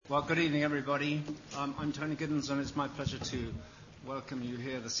Well, good evening, everybody. I'm Tony Giddens, and it's my pleasure to welcome you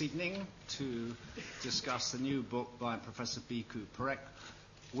here this evening to discuss the new book by Professor Bhikhu Parekh,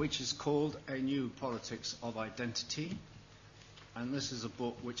 which is called A New Politics of Identity. And this is a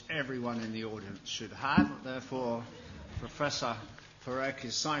book which everyone in the audience should have. Therefore, Professor Parekh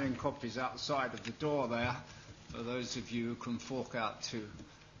is signing copies outside of the door there for those of you who can fork out to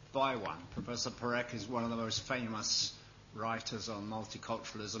buy one. Professor Parekh is one of the most famous writers on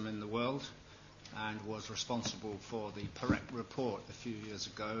multiculturalism in the world and was responsible for the Parekh report a few years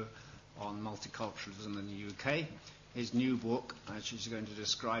ago on multiculturalism in the UK. His new book, which he's going to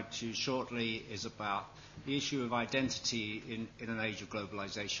describe to you shortly, is about the issue of identity in an age of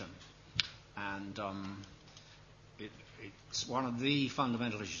globalization. And it's one of the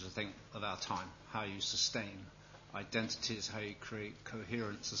fundamental issues, I think, of our time, how you sustain identities, how you create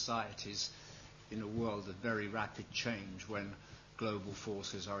coherent societies in a world of very rapid change when global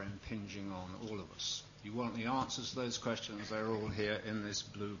forces are impinging on all of us. You want the answers to those questions, they're all here in this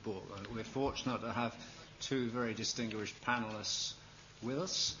blue book. We're fortunate to have two very distinguished panelists with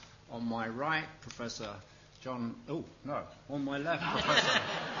us. On my right, Professor John... Oh, no, on my left,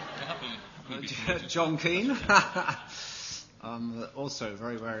 Professor John Keane. Also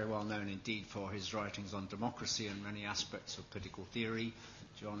very, very well known indeed for his writings on democracy and many aspects of political theory.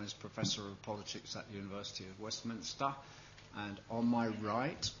 John is Professor of Politics at the University of Westminster. And on my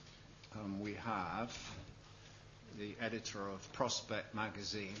right, we have the editor of Prospect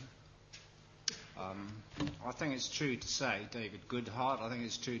magazine. I think it's true to say, David Goodhart, I think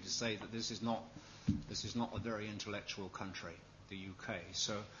it's true to say that this is not a very intellectual country, the UK.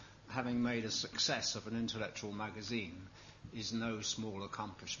 So having made a success of an intellectual magazine is no small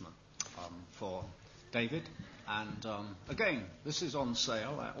accomplishment for David. And again, this is on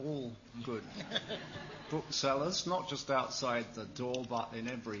sale at all good booksellers, not just outside the door, but in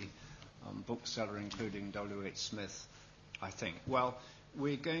every bookseller, including W.H. Smith, I think. Well,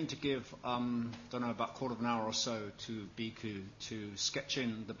 we're going to give, about a quarter of an hour or so to Bhikhu to sketch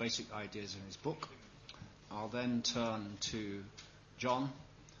in the basic ideas in his book. I'll then turn to John,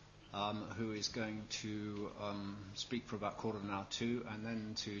 who is going to speak for about a quarter of an hour too, and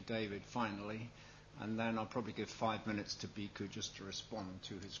then to David finally. And then I'll probably give 5 minutes to Bhikhu just to respond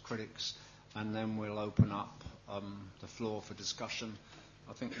to his critics, and then we'll open up the floor for discussion.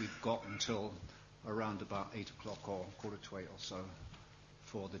 I think we've got until around about 8 o'clock or 7:45 or so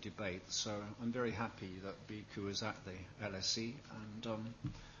for the debate. So I'm very happy that Bhikhu is at the LSE, and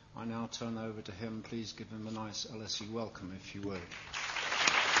I now turn over to him. Please give him a nice LSE welcome, if you would.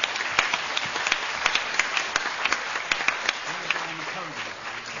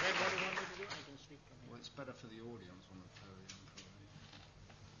 Well, it's better for the audience on the podium,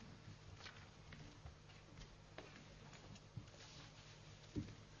 probably.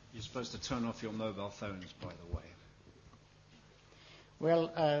 You're supposed to turn off your mobile phones, by the way.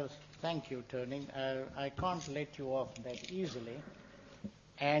 Well, thank you, Tony. I can't let you off that easily.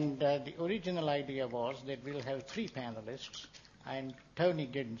 And the original idea was that we'll have 3 panelists, and Tony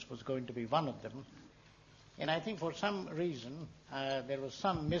Giddens was going to be one of them. And I think for some reason there was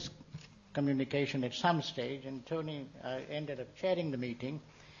some miscommunication at some stage, and Tony ended up chairing the meeting.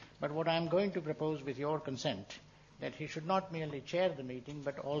 But what I'm going to propose, with your consent, that he should not merely chair the meeting,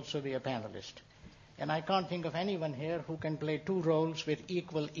 but also be a panelist. And I can't think of anyone here who can play 2 roles with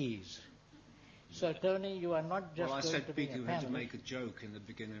equal ease. So, Tony, you are not just going to be a panelist. Well, I said Bhikhu had to make a joke in the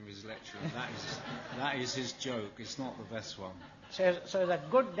beginning of his lecture. That is his joke. It's not the best one. So as a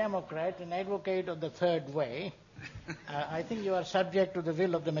good Democrat and advocate of the third way, I think you are subject to the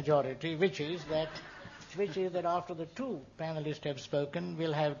will of the majority, which is that after the 2 panelists have spoken,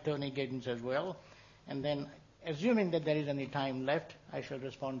 we'll have Tony Giddens as well. And then, assuming that there is any time left, I shall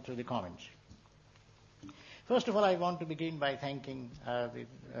respond to the comments. First of all, I want to begin by thanking the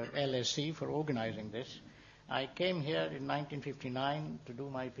LSE for organizing this. I came here in 1959 to do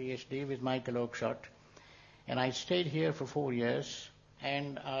my PhD with Michael Oakeshott, and I stayed here for 4 years,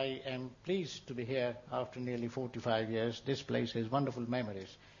 and I am pleased to be here after nearly 45 years. This place has wonderful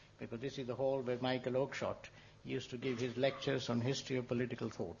memories, because this is the hall where Michael Oakeshott used to give his lectures on history of political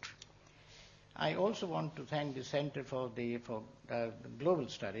thought. I also want to thank the Center for Global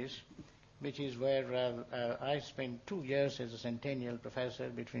Studies, which is where I spent 2 years as a centennial professor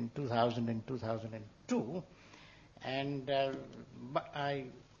between 2000 and 2002. And I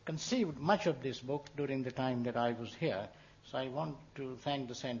conceived much of this book during the time that I was here. So I want to thank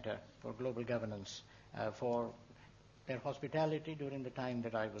the Center for Global Governance for their hospitality during the time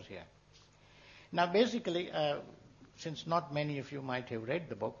that I was here. Now, basically, since not many of you might have read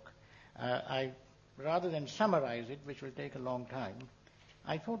the book, rather than summarize it, which will take a long time,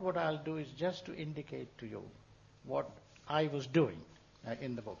 I thought what I'll do is just to indicate to you what I was doing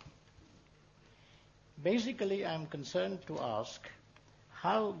in the book. Basically, I'm concerned to ask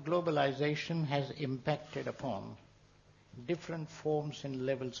how globalization has impacted upon different forms and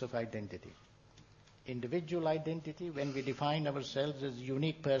levels of identity. Individual identity, when we define ourselves as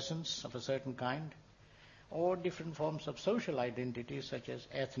unique persons of a certain kind, or different forms of social identity such as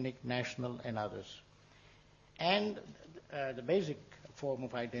ethnic, national, and others. And the basic form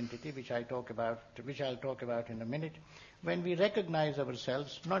of identity, which I'll talk about in a minute, when we recognize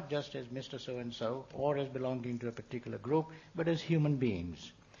ourselves not just as Mr. So-and-so or as belonging to a particular group, but as human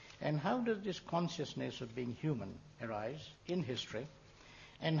beings. And how does this consciousness of being human arise in history?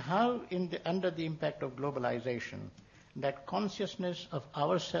 And how, under the impact of globalization, that consciousness of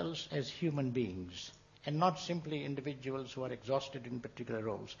ourselves as human beings, and not simply individuals who are exhausted in particular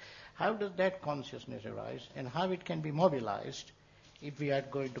roles, how does that consciousness arise, and how it can be mobilized if we are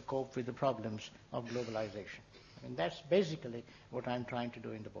going to cope with the problems of globalization? I mean, that's basically what I'm trying to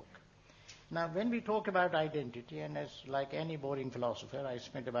do in the book. Now, when we talk about identity, and as like any boring philosopher, I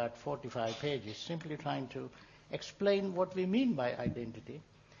spent about 45 pages simply trying to explain what we mean by identity,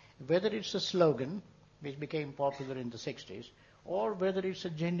 whether it's a slogan, which became popular in the 60s, or whether it's a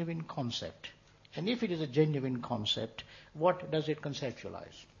genuine concept. And if it is a genuine concept, what does it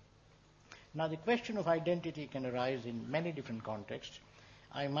conceptualize? Now, the question of identity can arise in many different contexts.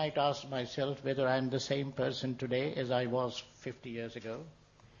 I might ask myself whether I'm the same person today as I was 50 years ago.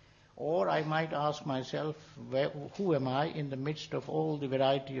 Or I might ask myself, who am I in the midst of all the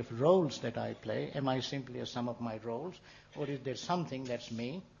variety of roles that I play? Am I simply a sum of my roles? Or is there something that's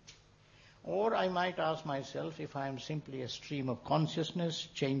me? Or I might ask myself if I am simply a stream of consciousness,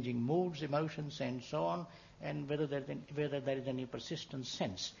 changing moods, emotions, and so on, and whether there is any persistent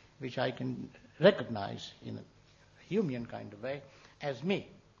sense which I can recognize in a Humean kind of way as me.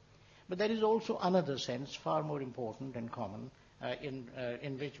 But there is also another sense, far more important and common,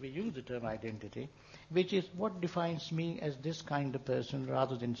 in which we use the term identity, which is what defines me as this kind of person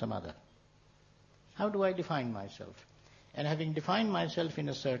rather than some other. How do I define myself? And having defined myself in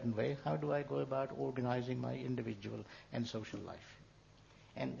a certain way, how do I go about organizing my individual and social life?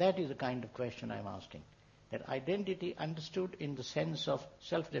 And that is the kind of question I'm asking. That identity understood in the sense of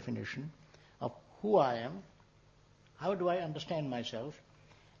self-definition of who I am, how do I understand myself,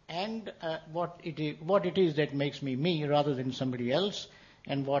 and what it is that makes me me rather than somebody else,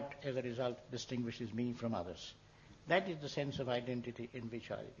 and what, as a result, distinguishes me from others. That is the sense of identity in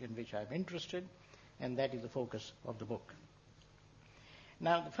which I'm interested, and that is the focus of the book.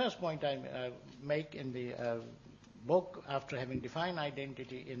 Now, the first point I make in the book, after having defined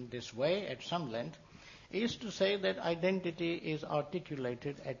identity in this way at some length, is to say that identity is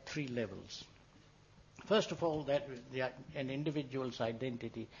articulated at three levels. First of all, that an individual's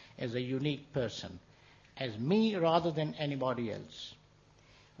identity as a unique person, as me rather than anybody else,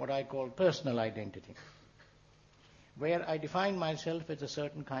 what I call personal identity, where I define myself as a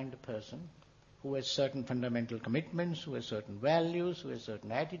certain kind of person who has certain fundamental commitments, who has certain values, who has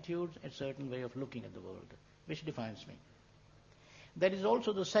certain attitudes, a certain way of looking at the world, which defines me. There is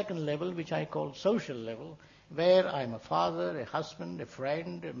also the second level, which I call social level, where I'm a father, a husband, a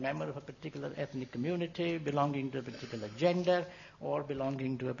friend, a member of a particular ethnic community, belonging to a particular gender, or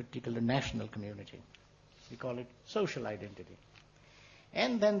belonging to a particular national community. We call it social identity.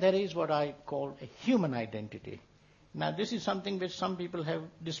 And then there is what I call a human identity. Now, this is something which some people have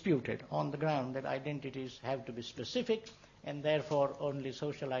disputed on the ground that identities have to be specific, and therefore only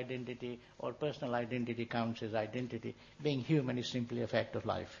social identity or personal identity counts as identity. Being human is simply a fact of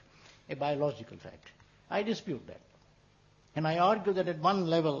life, a biological fact. I dispute that. And I argue that at one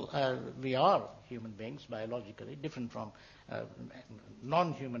level we are human beings biologically, different from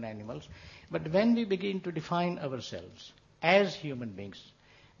non-human animals. But when we begin to define ourselves as human beings,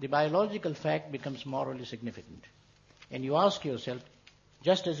 the biological fact becomes morally significant. And you ask yourself,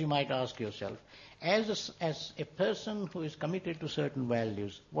 just as you might ask yourself, as a person who is committed to certain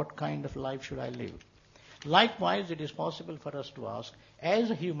values, what kind of life should I live? Likewise, it is possible for us to ask,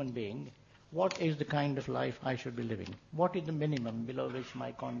 as a human being, what is the kind of life I should be living? What is the minimum below which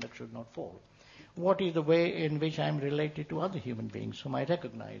my conduct should not fall? What is the way in which I am related to other human beings whom I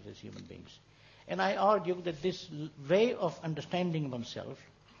recognize as human beings? And I argue that this way of understanding oneself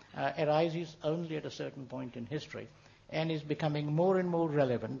arises only at a certain point in history and is becoming more and more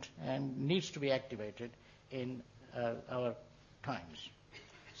relevant and needs to be activated in our times.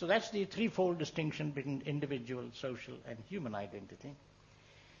 So that's the threefold distinction between individual, social, and human identity.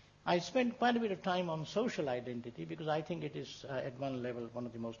 I spent quite a bit of time on social identity because I think it is, at one level, one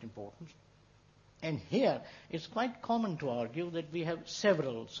of the most important. And here, it's quite common to argue that we have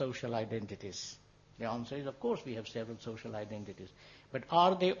several social identities. The answer is, of course, we have several social identities. But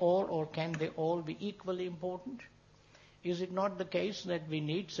are they all, or can they all be equally important? Is it not the case that we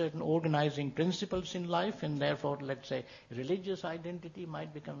need certain organizing principles in life, and therefore, let's say, religious identity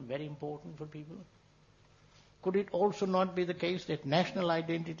might become very important for people? Could it also not be the case that national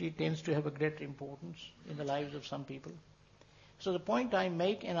identity tends to have a greater importance in the lives of some people? So the point I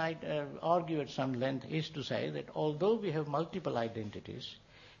make, and I argue at some length, is to say that although we have multiple identities,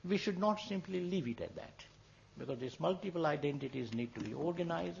 we should not simply leave it at that. Because these multiple identities need to be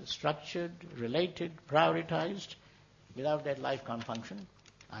organized, structured, related, prioritized. Without that, life can't function.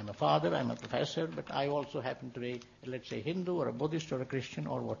 I'm a father, I'm a professor, but I also happen to be, let's say, Hindu or a Buddhist or a Christian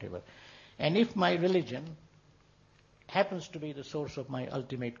or whatever. And if my religion happens to be the source of my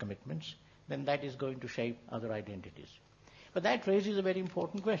ultimate commitments, then that is going to shape other identities. But that raises a very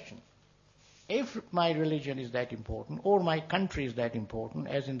important question. If my religion is that important, or my country is that important,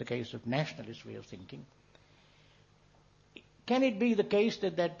 as in the case of nationalist way of thinking, can it be the case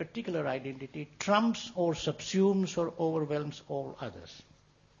that that particular identity trumps or subsumes or overwhelms all others?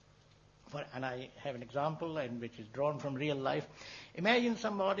 And I have an example, and which is drawn from real life. Imagine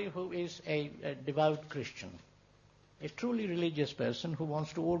somebody who is a devout Christian, a truly religious person who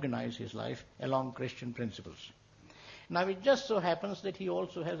wants to organize his life along Christian principles. Now, it just so happens that he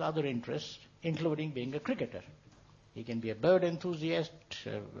also has other interests, including being a cricketer. He can be a bird enthusiast,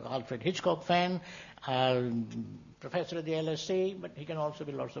 Alfred Hitchcock fan, professor at the LSE, but he can also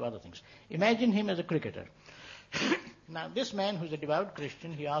be lots of other things. Imagine him as a cricketer. Now, this man who's a devout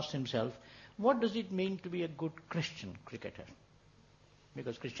Christian, he asks himself, what does it mean to be a good Christian cricketer?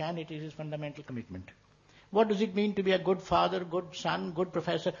 Because Christianity is his fundamental commitment. What does it mean to be a good father, good son, good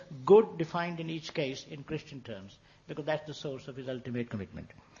professor, good defined in each case in Christian terms? Because that's the source of his ultimate commitment.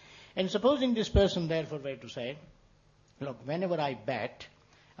 And supposing this person therefore were to say, look, whenever I bat,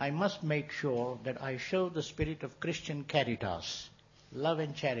 I must make sure that I show the spirit of Christian caritas, love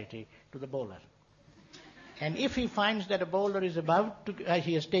and charity, to the bowler. And if he finds that a bowler is about to,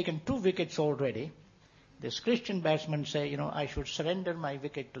 he has taken 2 wickets already, this Christian batsman say, I should surrender my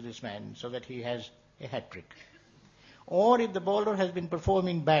wicket to this man so that he has a hat-trick. Or if the bowler has been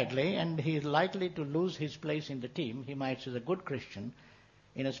performing badly and he is likely to lose his place in the team, he might say, as a good Christian,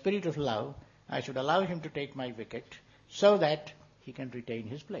 in a spirit of love, I should allow him to take my wicket so that he can retain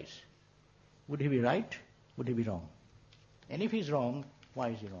his place. Would he be right? Would he be wrong? And if he's wrong, why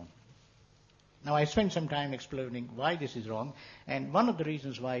is he wrong? Now, I spent some time explaining why this is wrong, and one of the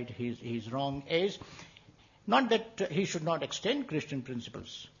reasons why he's wrong is not that he should not extend Christian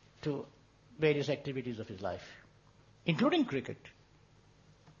principles to various activities of his life, including cricket.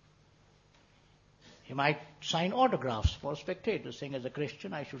 He might sign autographs for spectators, saying, as a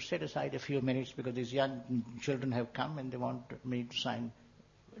Christian, I should set aside a few minutes because these young children have come and they want me to sign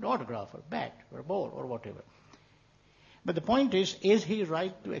an autograph or a bat or a ball or whatever. But the point is he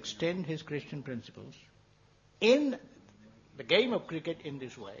right to extend his Christian principles in the game of cricket in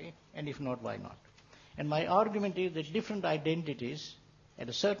this way? And if not, why not? And my argument is that different identities at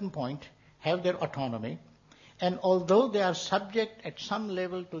a certain point have their autonomy, and although they are subject at some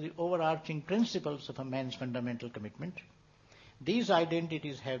level to the overarching principles of a man's fundamental commitment, these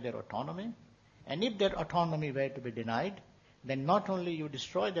identities have their autonomy, and if their autonomy were to be denied, then not only you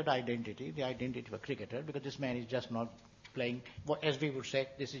destroy that identity, the identity of a cricketer, because this man is just not playing, as we would say,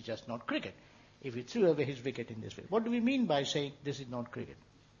 this is just not cricket. If he threw away his wicket in this way. What do we mean by saying this is not cricket?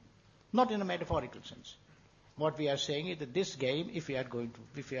 Not in a metaphorical sense. What we are saying is that this game, if we are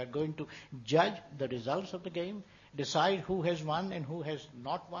going to judge the results of the game, decide who has won and who has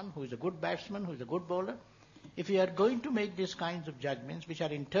not won, who is a good batsman, who is a good bowler, if we are going to make these kinds of judgments which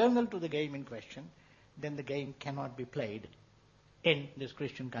are internal to the game in question, then the game cannot be played in this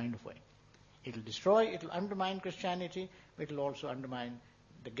Christian kind of way. It will destroy, it will undermine Christianity, but it will also undermine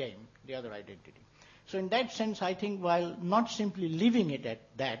the game, the other identity. So in that sense, I think while not simply leaving it at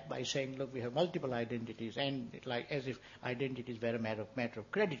that by saying, look, we have multiple identities, and like as if identities were a matter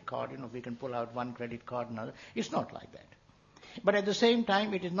of credit card, we can pull out one credit card and another. It's not like that. But at the same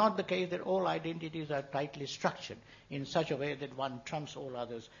time, it is not the case that all identities are tightly structured in such a way that one trumps all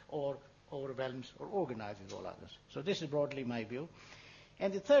others or overwhelms or organizes all others. So this is broadly my view.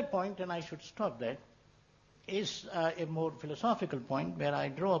 And the third point, and I should stop there, is a more philosophical point where I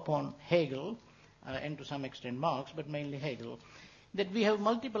draw upon Hegel, and to some extent Marx, but mainly Hegel, that we have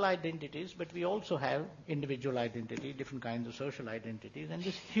multiple identities, but we also have individual identity, different kinds of social identities, and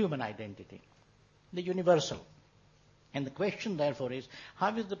this human identity, the universal. And the question, therefore, is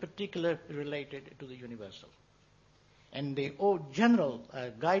how is the particular related to the universal? And the general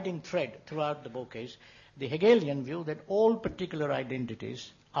guiding thread throughout the book is the Hegelian view that all particular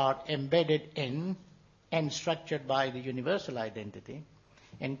identities are embedded in and structured by the universal identity.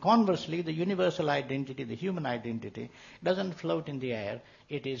 And conversely, the universal identity, the human identity, doesn't float in the air.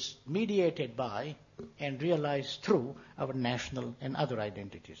 It is mediated by and realized through our national and other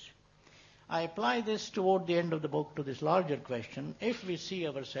identities. I apply this toward the end of the book to this larger question. If we see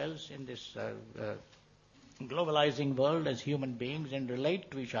ourselves in this globalizing world as human beings and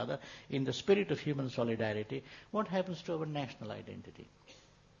relate to each other in the spirit of human solidarity, what happens to our national identity?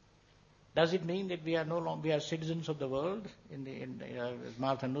 Does it mean that we are no longer we are citizens of the world, as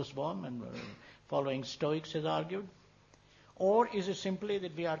Martha Nussbaum and following Stoics has argued? Or is it simply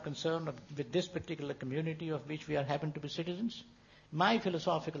that we are concerned with this particular community of which we happen to be citizens? My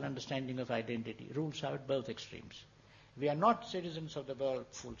philosophical understanding of identity rules out both extremes. We are not citizens of the world,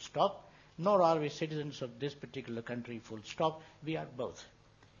 full stop, nor are we citizens of this particular country, full stop. We are both.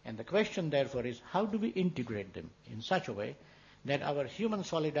 And the question, therefore, is how do we integrate them in such a way that our human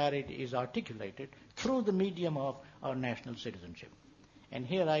solidarity is articulated through the medium of our national citizenship? And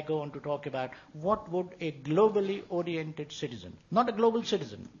here I go on to talk about what would a globally oriented citizen, not a global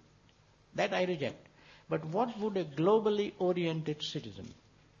citizen, that I reject, but what would a globally oriented citizen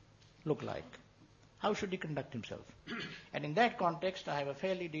look like? How should he conduct himself? And in that context, I have a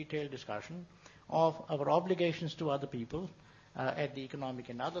fairly detailed discussion of our obligations to other people at the economic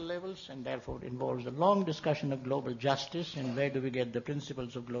and other levels, and therefore it involves a long discussion of global justice and where do we get the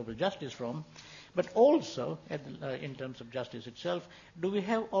principles of global justice from. But also, in terms of justice itself, do we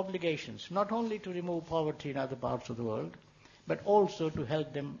have obligations not only to remove poverty in other parts of the world, but also to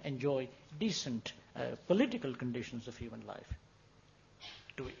help them enjoy decent political conditions of human life,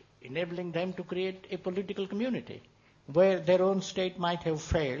 to enabling them to create a political community where their own state might have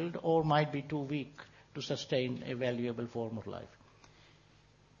failed or might be too weak to sustain a valuable form of life.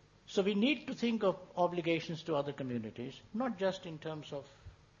 So we need to think of obligations to other communities, not just in terms of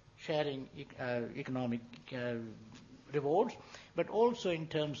sharing economic rewards, but also in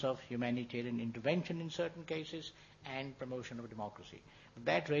terms of humanitarian intervention in certain cases and promotion of democracy.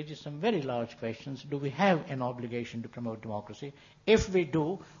 That raises some very large questions. Do we have an obligation to promote democracy? If we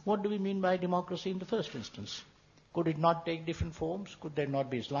do, what do we mean by democracy in the first instance? Could it not take different forms? Could there not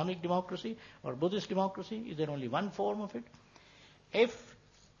be Islamic democracy or Buddhist democracy? Is there only one form of it? If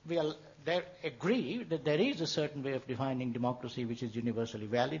we agree that there is a certain way of defining democracy which is universally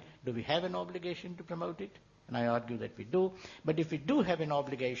valid, do we have an obligation to promote it? And I argue that we do. But if we do have an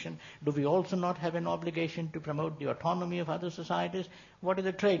obligation, do we also not have an obligation to promote the autonomy of other societies? What is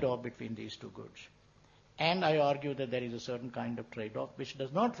the trade-off between these two goods? And I argue that there is a certain kind of trade-off which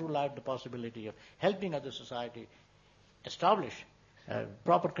does not rule out the possibility of helping other society establish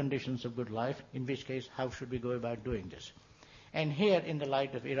proper conditions of good life, in which case, how should we go about doing this? And here, in the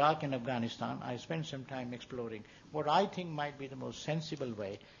light of Iraq and Afghanistan, I spent some time exploring what I think might be the most sensible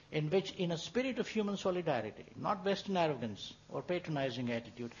way in which, in a spirit of human solidarity, not Western arrogance or patronizing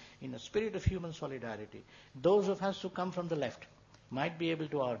attitude, in a spirit of human solidarity, those of us who come from the left might be able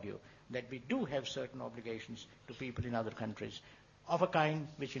to argue that we do have certain obligations to people in other countries of a kind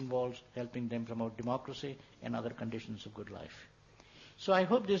which involves helping them promote democracy and other conditions of good life. So I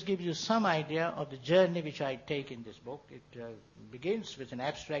hope this gives you some idea of the journey which I take in this book. It begins with an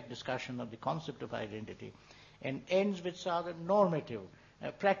abstract discussion of the concept of identity and ends with rather normative,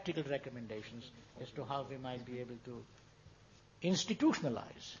 practical recommendations as to how we might be able to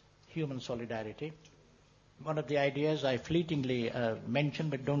institutionalize human solidarity. One of the ideas I fleetingly mention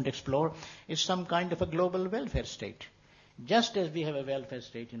but don't explore is some kind of a global welfare state. Just as we have a welfare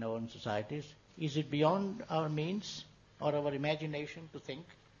state in our own societies, is it beyond our means or our imagination to think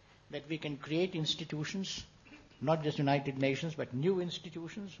that we can create institutions, not just United Nations, but new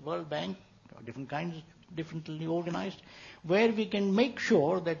institutions, World Bank, different kinds, differently organized, where we can make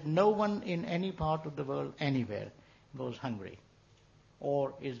sure that no one in any part of the world, anywhere, goes hungry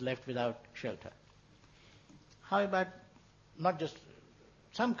or is left without shelter? How about not just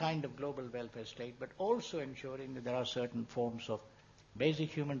some kind of global welfare state, but also ensuring that there are certain forms of basic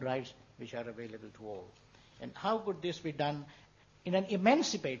human rights which are available to all? And how could this be done in an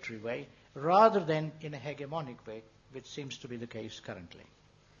emancipatory way rather than in a hegemonic way, which seems to be the case currently?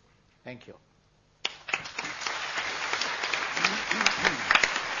 Thank you.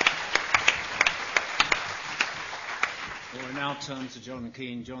 Well, we now turn to John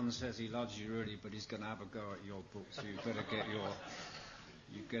Keane. John says he loves you really, but he's going to have a go at your book, so you better get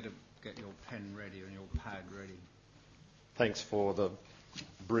your pen ready and your pad ready. Thanks for the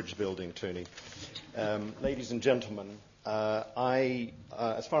bridge building, Tony. Ladies and gentlemen,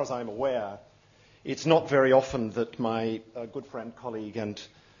 as far as I'm aware, It's not very often that my good friend, colleague, and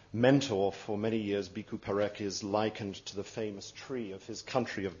mentor for many years, Bhikhu Parekh, is likened to the famous tree of his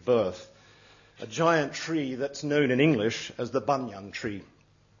country of birth, a giant tree that's known in English as the banyan tree.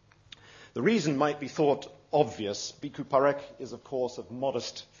 The reason might be thought obvious. Bhikhu Parekh is, of course, of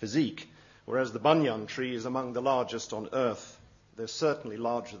modest physique, whereas the banyan tree is among the largest on earth. They're certainly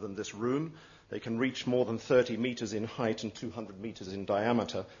larger than this room. They can reach more than 30 meters in height and 200 meters in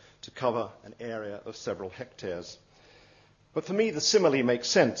diameter to cover an area of several hectares. But for me, the simile makes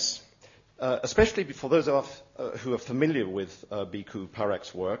sense, especially for those of us who are familiar with Bhikhu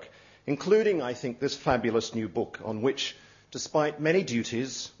Parekh's work, including, I think, this fabulous new book on which, despite many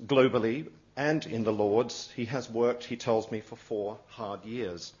duties globally and in the Lords, he has worked, he tells me, for 4 hard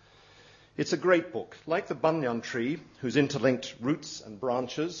years. It's a great book. Like the banyan tree, whose interlinked roots and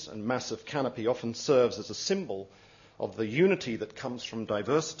branches and massive canopy often serves as a symbol of the unity that comes from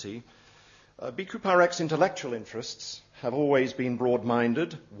diversity, Bhikhu Parekh's intellectual interests have always been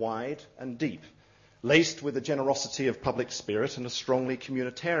broad-minded, wide and deep, laced with the generosity of public spirit and a strongly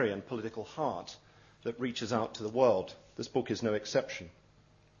communitarian political heart that reaches out to the world. This book is no exception.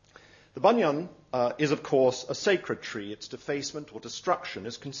 The banyan is, of course, a sacred tree. Its defacement or destruction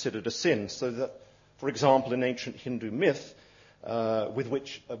is considered a sin, so that, for example, in ancient Hindu myth, with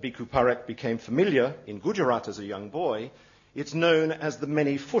which Bhikhu Parekh became familiar in Gujarat as a young boy, it's known as the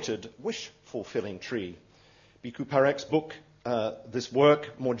many-footed, wish-fulfilling tree. Bhikhu Parekh's book, this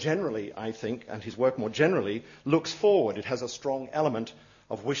work more generally, I think, and his work more generally, looks forward. It has a strong element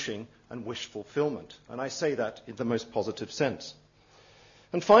of wishing and wish fulfillment, and I say that in the most positive sense.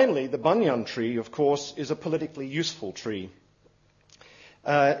 And finally, the banyan tree, of course, is a politically useful tree.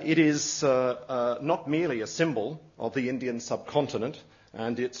 It is not merely a symbol of the Indian subcontinent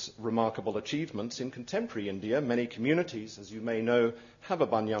and its remarkable achievements. In contemporary India, many communities, as you may know, have a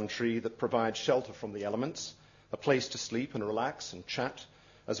banyan tree that provides shelter from the elements, a place to sleep and relax and chat,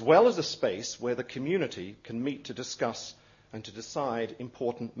 as well as a space where the community can meet to discuss and to decide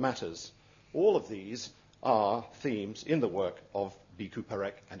important matters. All of these are themes in the work of Bhikhu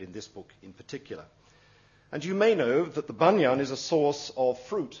Parekh and in this book in particular. And you may know that the banyan is a source of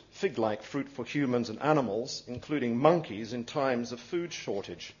fruit, fig-like fruit for humans and animals, including monkeys, in times of food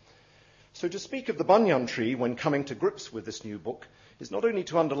shortage. So to speak of the banyan tree when coming to grips with this new book is not only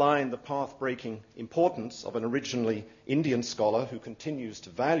to underline the path-breaking importance of an originally Indian scholar who continues to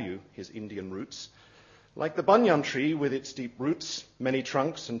value his Indian roots. Like the banyan tree with its deep roots, many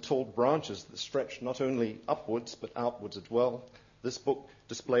trunks and tall branches that stretch not only upwards but outwards as well, this book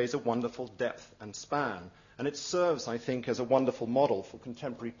displays a wonderful depth and span, and it serves, I think, as a wonderful model for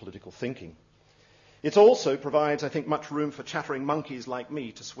contemporary political thinking. It also provides, I think, much room for chattering monkeys like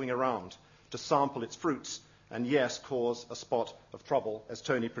me to swing around, to sample its fruits, and yes, cause a spot of trouble, as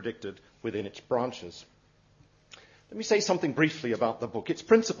Tony predicted, within its branches. Let me say something briefly about the book. Its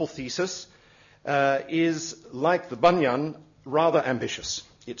principal thesis is, like the banyan, rather ambitious.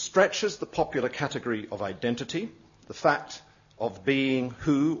 It stretches the popular category of identity, the fact of being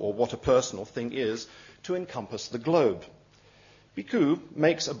who or what a person or thing is, to encompass the globe. Bhikhu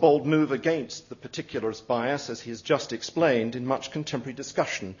makes a bold move against the particularist bias, as he has just explained, in much contemporary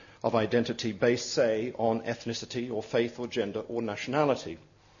discussion of identity based, say, on ethnicity or faith or gender or nationality.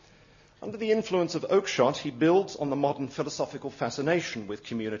 Under the influence of Oakeshott, he builds on the modern philosophical fascination with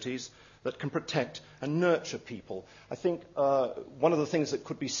communities that can protect and nurture people. I think one of the things that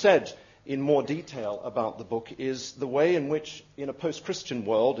could be said in more detail about the book is the way in which, in a post-Christian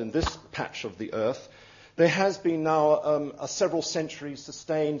world, in this patch of the earth, there has been now a several centuries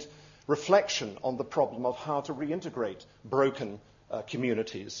sustained reflection on the problem of how to reintegrate broken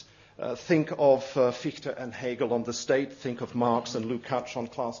communities. Think of Fichte and Hegel on the state, think of Marx and Lukács on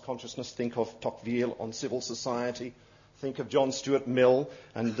class consciousness, think of Tocqueville on civil society, think of John Stuart Mill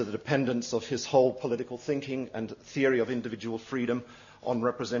and the dependence of his whole political thinking and theory of individual freedom on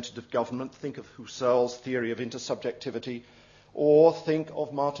representative government, think of Husserl's theory of intersubjectivity, or think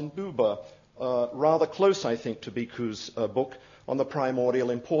of Martin Buber, rather close, I think, to Bhikhu's book, on the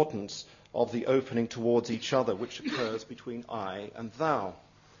primordial importance of the opening towards each other which occurs between I and thou.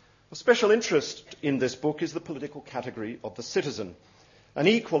 A special interest in this book is the political category of the citizen, an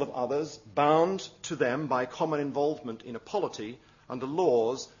equal of others, bound to them by common involvement in a polity under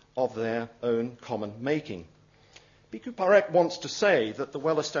laws of their own common making. Bhikhu Parekh wants to say that the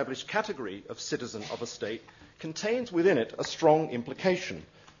well-established category of citizen of a state contains within it a strong implication.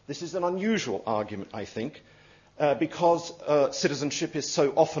 This is an unusual argument, I think, because citizenship is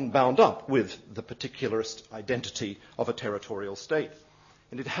so often bound up with the particularist identity of a territorial state.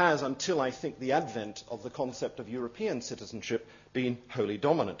 And it has, until I think the advent of the concept of European citizenship, been wholly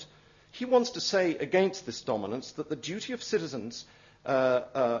dominant. He wants to say against this dominance that the duty of citizens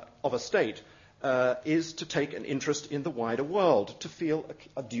of a state is to take an interest in the wider world, to feel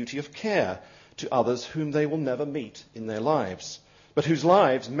a duty of care to others whom they will never meet in their lives, but whose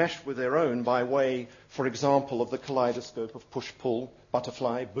lives mesh with their own by way, for example, of the kaleidoscope of push-pull,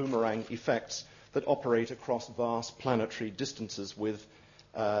 butterfly, boomerang effects that operate across vast planetary distances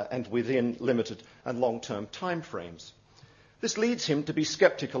and within limited and long-term time frames. This leads him to be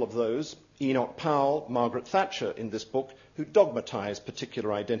sceptical of those, Enoch Powell, Margaret Thatcher in this book, who dogmatize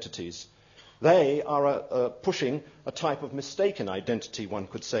particular identities. They are pushing a type of mistaken identity, one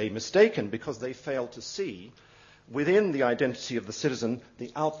could say, mistaken because they fail to see within the identity of the citizen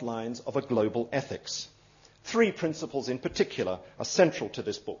the outlines of a global ethics. 3 principles in particular are central to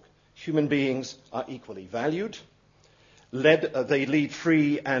this book. Human beings are equally valued, they lead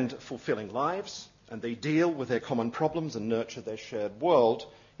free and fulfilling lives, and they deal with their common problems and nurture their shared world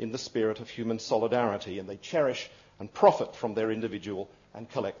in the spirit of human solidarity, and they cherish and profit from their individual and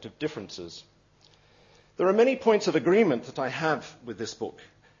collective differences. There are many points of agreement that I have with this book.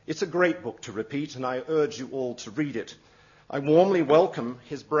 It's a great book to repeat, and I urge you all to read it. I warmly welcome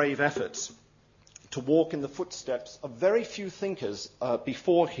his brave efforts to walk in the footsteps of very few thinkers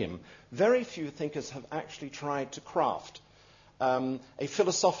before him. Very few thinkers have actually tried to craft a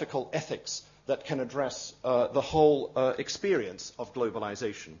philosophical ethics that can address the whole experience of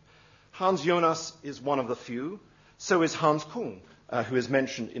globalization. Hans Jonas is one of the few. So is Hans Kuhn, who is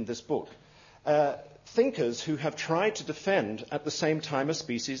mentioned in this book. Thinkers who have tried to defend at the same time a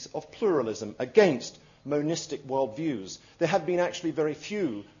species of pluralism against monistic worldviews. There have been actually very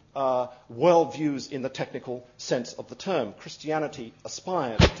few worldviews in the technical sense of the term. Christianity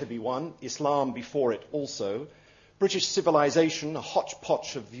aspired to be one, Islam before it also. British civilization, a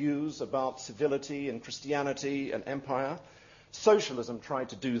hodgepodge of views about civility and Christianity and empire. Socialism tried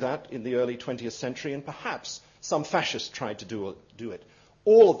to do that in the early 20th century, and perhaps some fascists tried to do it.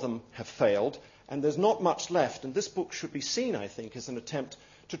 All of them have failed, and there's not much left. And this book should be seen, I think, as an attempt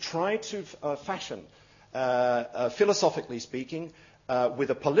to try to fashion, philosophically speaking,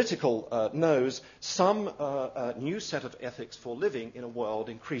 with a political nose, some new set of ethics for living in a world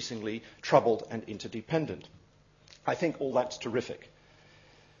increasingly troubled and interdependent. I think all that's terrific.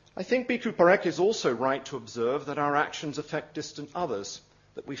 I think Bhikhu Parekh is also right to observe that our actions affect distant others,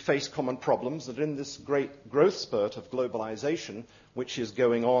 that we face common problems, that in this great growth spurt of globalization, which is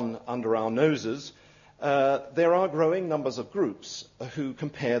going on under our noses, there are growing numbers of groups who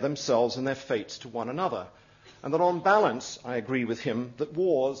compare themselves and their fates to one another. And that on balance, I agree with him, that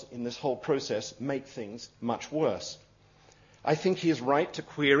wars in this whole process make things much worse. I think he is right to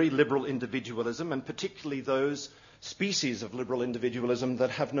query liberal individualism, and particularly those species of liberal individualism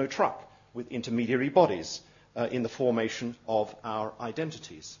that have no truck with intermediary bodies in the formation of our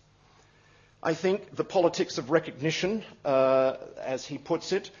identities. I think the politics of recognition, as he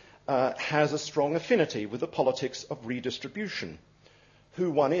puts it, has a strong affinity with the politics of redistribution. Who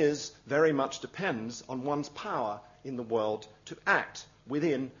one is very much depends on one's power in the world to act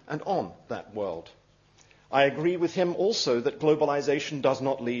within and on that world. I agree with him also that globalization does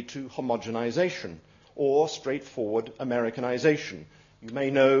not lead to homogenization or straightforward Americanization. You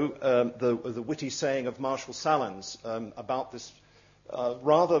may know the witty saying of Marshall Sahlins about this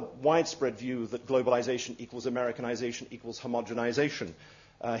rather widespread view that globalization equals Americanization equals homogenization.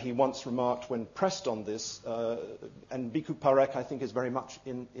 He once remarked when pressed on this, and Bhikhu Parekh I think is very much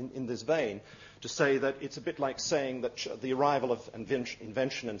in this vein, to say that it's a bit like saying that the arrival of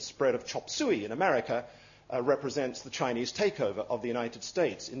invention and spread of chop suey in America represents the Chinese takeover of the United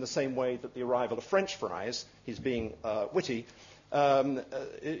States, in the same way that the arrival of French fries, he's being witty,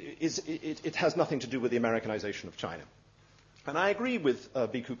 it has nothing to do with the Americanization of China. And I agree with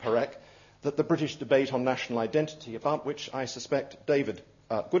Bhikhu Parekh that the British debate on national identity, about which I suspect David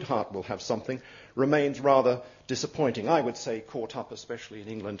Goodhart will have something, remains rather disappointing. I would say caught up, especially in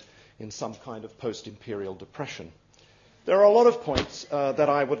England, in some kind of post-imperial depression. There are a lot of points that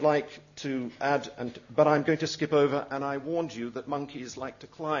I would like to add, but I'm going to skip over, and I warned you that monkeys like to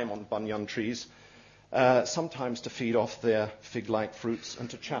climb on banyan trees, sometimes to feed off their fig-like fruits and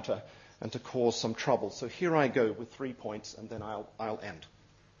to chatter and to cause some trouble. So here I go with 3 points, and then I'll end.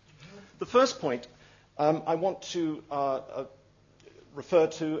 The first point I want to refer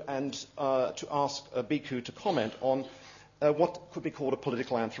to and to ask Bhikhu to comment on what could be called a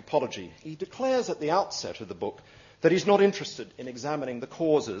political anthropology. He declares at the outset of the book that he's not interested in examining the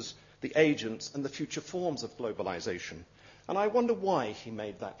causes, the agents, and the future forms of globalization. And I wonder why he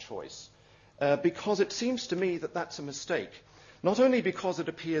made that choice. Because it seems to me that that's a mistake. Not only because it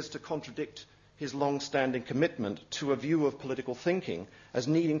appears to contradict his long-standing commitment to a view of political thinking as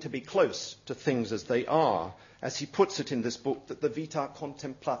needing to be close to things as they are, as he puts it in this book, that the vita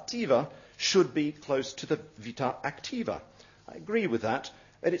contemplativa should be close to the vita activa. I agree with that,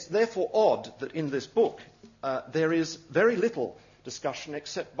 and it's therefore odd that in this book there is very little discussion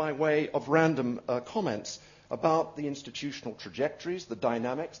except by way of random comments about the institutional trajectories, the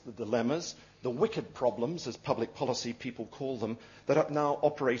dynamics, the dilemmas, the wicked problems, as public policy people call them, that are now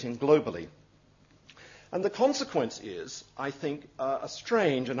operating globally. And the consequence is, I think, a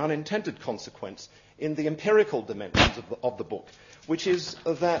strange and unintended consequence in the empirical dimensions of the book, which is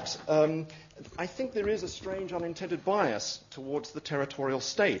that I think there is a strange unintended bias towards the territorial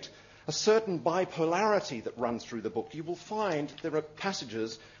state, a certain bipolarity that runs through the book. You will find there are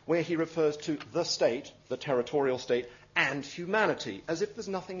passages where he refers to the state, the territorial state, and humanity, as if there's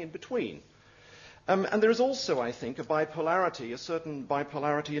nothing in between. And there is also, I think, a certain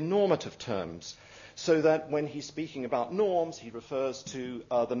bipolarity in normative terms, so that when he's speaking about norms, he refers to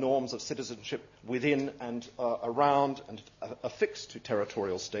the norms of citizenship within and around and affixed to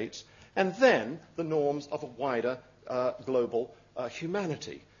territorial states, and then the norms of a wider global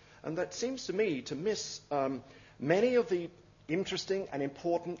humanity. And that seems to me to miss many of the interesting and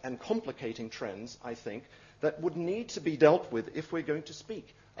important and complicating trends, I think, that would need to be dealt with if we're going to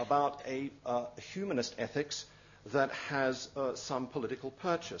speak about a humanist ethics that has some political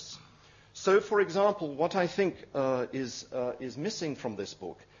purchase. So, for example, what I think is missing from this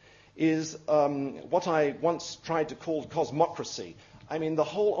book is what I once tried to call cosmocracy. I mean, the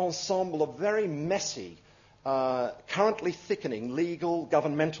whole ensemble of very messy, currently thickening legal,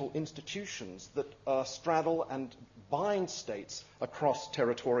 governmental institutions that straddle and bind states across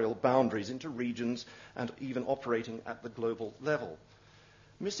territorial boundaries into regions and even operating at the global level.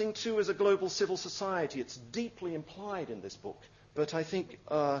 Missing, too, is a global civil society. It's deeply implied in this book, but I think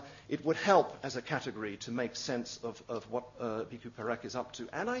it would help as a category to make sense of what Bhikhu Parekh is up to.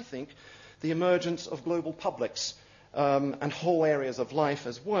 And I think the emergence of global publics and whole areas of life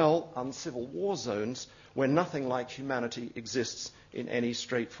as well, uncivil war zones, where nothing like humanity exists in any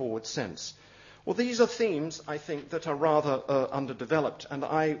straightforward sense. Well, these are themes, I think, that are rather underdeveloped, and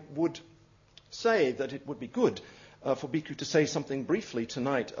I would say that it would be good for Bhikhu to say something briefly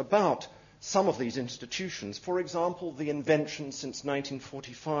tonight about some of these institutions. For example, the invention since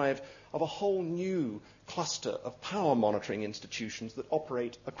 1945 of a whole new cluster of power monitoring institutions that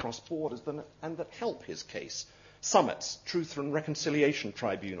operate across borders and that help his case. Summits, truth and reconciliation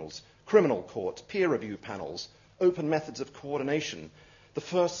tribunals, criminal courts, peer review panels, open methods of coordination, the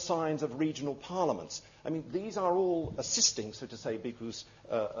first signs of regional parliaments. I mean, these are all assisting, so to say, Bhikhu's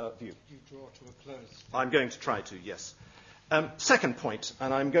view. You draw to a close. I'm going to try to, yes. Second point,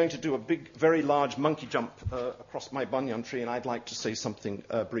 and I'm going to do a big, very large monkey jump across my banyan tree, and I'd like to say something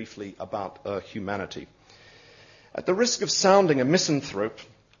briefly about humanity. At the risk of sounding a misanthrope,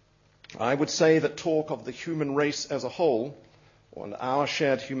 I would say that talk of the human race as a whole, or our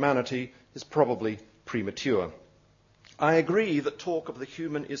shared humanity, is probably premature. I agree that talk of the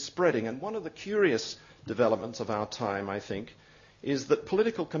human is spreading, and one of the curious developments of our time, I think, is that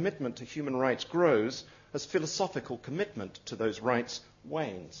political commitment to human rights grows as philosophical commitment to those rights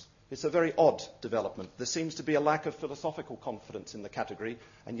wanes. It's a very odd development. There seems to be a lack of philosophical confidence in the category,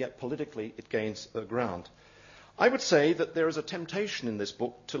 and yet politically it gains ground. I would say that there is a temptation in this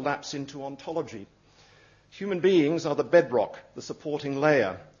book to lapse into ontology. Human beings are the bedrock, the supporting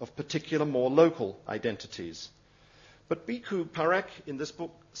layer of particular, more local identities. But Bhikhu Parekh in this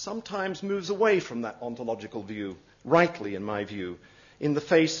book sometimes moves away from that ontological view, rightly in my view, in the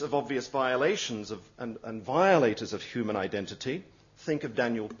face of obvious violations and violators of human identity. Think of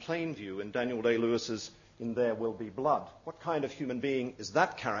Daniel Plainview and Daniel Day-Lewis's In There Will Be Blood. What kind of human being is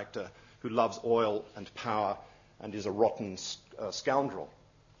that character who loves oil and power and is a rotten scoundrel?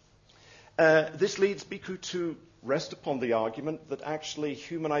 This leads Bhikhu to rest upon the argument that actually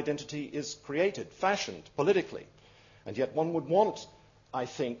human identity is created, fashioned politically. And yet one would want, I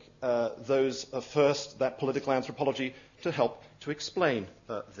think, that political anthropology to help to explain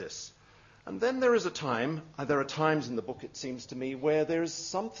this. And then there are times in the book, it seems to me, where there is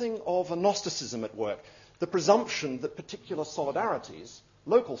something of a Gnosticism at work. The presumption that particular solidarities,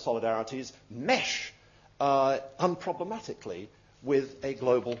 local solidarities, mesh unproblematically with a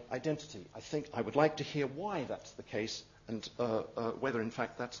global identity. I think I would like to hear why that's the case and whether, in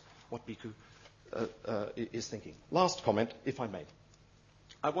fact, that's what Bhikhu is thinking. Last comment, if I may.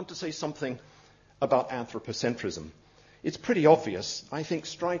 I want to say something about anthropocentrism. It's pretty obvious, I think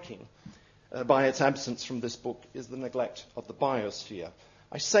striking, by its absence from this book is the neglect of the biosphere.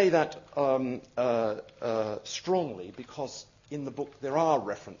 I say that strongly because in the book there are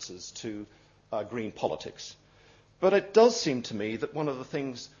references to green politics. But it does seem to me that one of the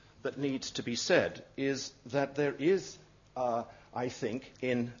things that needs to be said is that there is, I think,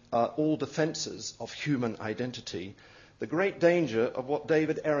 in all defences of human identity, the great danger of what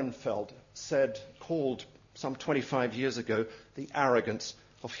David Ehrenfeld called some 25 years ago, the arrogance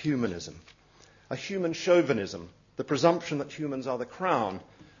of humanism. A human chauvinism, the presumption that humans are the crown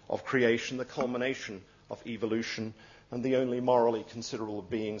of creation, the culmination of evolution, and the only morally considerable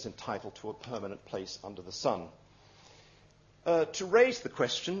beings entitled to a permanent place under the sun. To raise the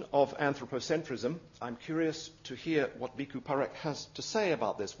question of anthropocentrism, I'm curious to hear what Bhikhu Parekh has to say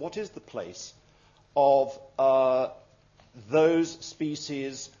about this. What is the place of those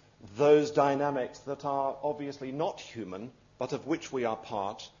species, those dynamics that are obviously not human, but of which we are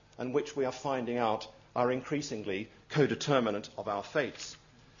part, and which we are finding out are increasingly co-determinant of our fates?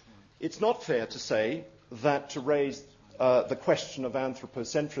 It's not fair to say that to raise the question of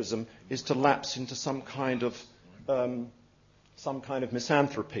anthropocentrism is to lapse into some kind of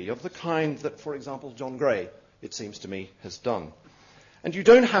misanthropy, of the kind that, for example, John Gray, it seems to me, has done. And you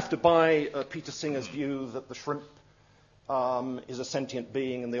don't have to buy Peter Singer's view that the shrimp is a sentient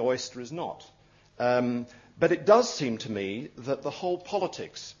being and the oyster is not. But it does seem to me that the whole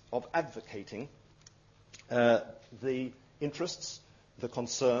politics of advocating the interests, the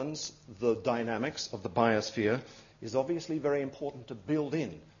concerns, the dynamics of the biosphere is obviously very important to build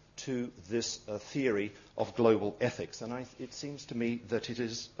in to this theory of global ethics. And it seems to me that it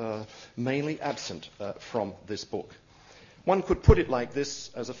is mainly absent from this book. One could put it like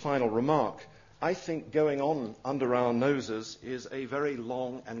this as a final remark. I think going on under our noses is a very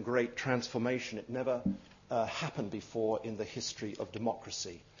long and great transformation. It never happened before in the history of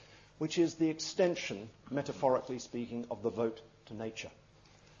democracy, which is the extension, metaphorically speaking, of the vote to nature.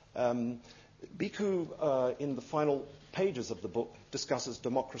 Bhikhu, in the final pages of the book, discusses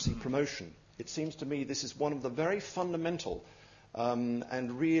democracy promotion. It seems to me this is one of the very fundamental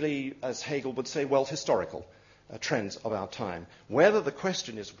and really, as Hegel would say, historical trends of our time. Whether the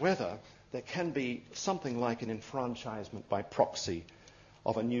question is whether there can be something like an enfranchisement by proxy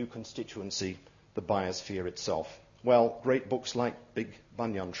of a new constituency, the biosphere itself. Well, great books like Big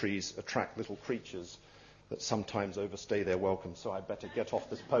Banyan Trees attract little creatures that sometimes overstay their welcome, so I better get off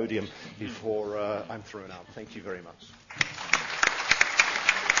this podium before I'm thrown out. Thank you very much.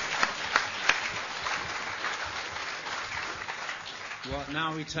 Well,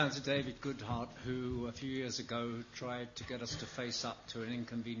 now we turn to David Goodhart, who a few years ago tried to get us to face up to an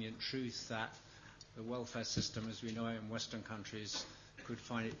inconvenient truth that the welfare system, as we know it in Western countries, could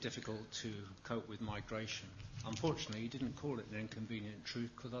find it difficult to cope with migration. Unfortunately, he didn't call it an inconvenient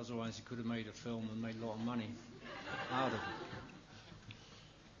truth, because otherwise he could have made a film and made a lot of money out of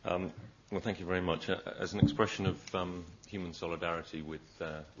it. Well, thank you very much. As an expression of human solidarity with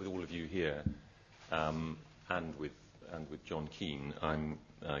all of you here, and with John Keane, I'm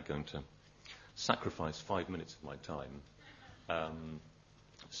going to sacrifice 5 minutes of my time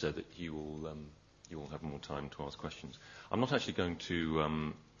so that you will have more time to ask questions. I'm not actually going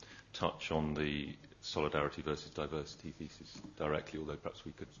to touch on the solidarity versus diversity thesis directly, although perhaps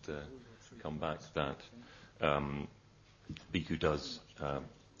we could come back to that. Bhikhu does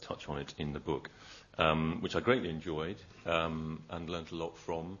touch on it in the book, which I greatly enjoyed and learnt a lot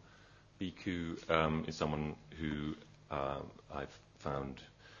from. Bhikhu is someone who I've found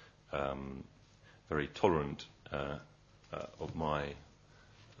very tolerant of my,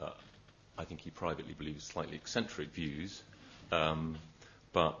 I think he privately believes, slightly eccentric views,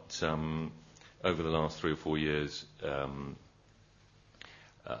 but over the last 3 or 4 years,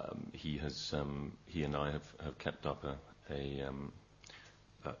 he and I have kept up a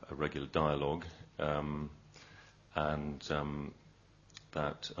regular dialogue, and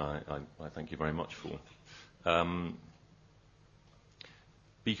that I thank you very much for.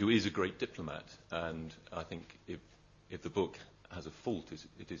 Bhikhu is a great diplomat, and I think if the book has a fault,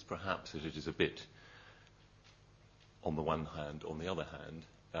 it is perhaps that it is a bit, on the one hand, on the other hand,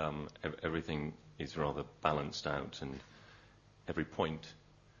 everything is rather balanced out, and every point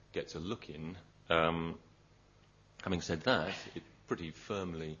gets a look in. Having said that, it pretty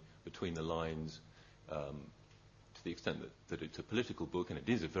firmly between the lines, to the extent that it's a political book, and it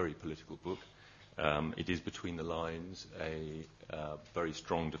is a very political book, it is between the lines a very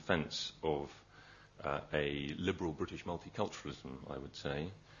strong defence of a liberal British multiculturalism, I would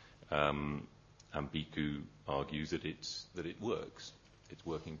say, and Bhikhu argues that it works. It's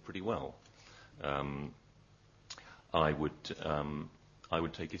working pretty well. I would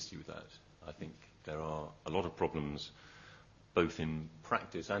take issue with that. I think there are a lot of problems, both in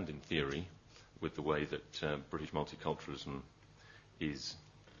practice and in theory, with the way that British multiculturalism is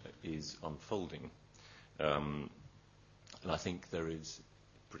is unfolding. And I think there is,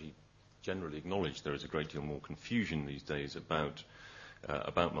 pretty generally acknowledged, there is a great deal more confusion these days about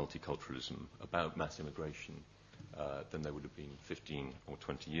multiculturalism, about mass immigration, than there would have been 15 or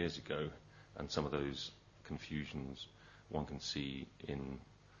 20 years ago. And some of those confusions one can see in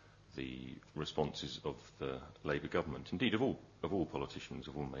the responses of the Labour government, indeed of all politicians,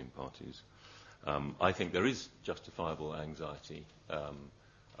 of all main parties. I think there is justifiable anxiety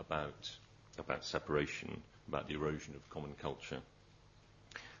about separation, about the erosion of common culture.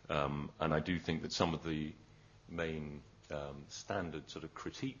 And I do think that some of the main standard sort of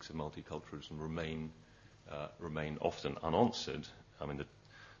critiques of multiculturalism remain often unanswered. I mean,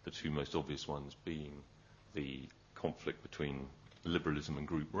 the two most obvious ones being the conflict between liberalism and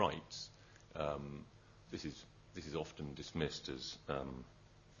group rights. This is often dismissed as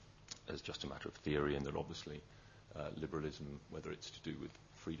just a matter of theory, and that obviously liberalism, whether it's to do with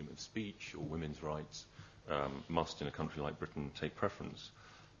freedom of speech or women's rights, must in a country like Britain take preference.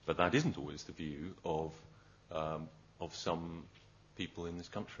 But that isn't always the view of some people in this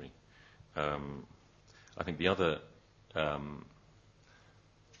country. I think the other and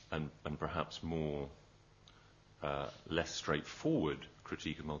perhaps more less straightforward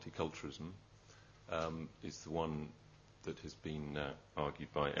critique of multiculturalism is the one that has been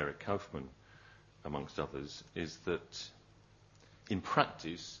argued by Eric Kaufmann, amongst others, is that in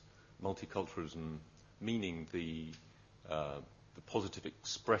practice, multiculturalism, meaning the positive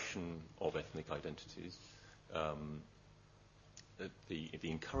expression of ethnic identities, the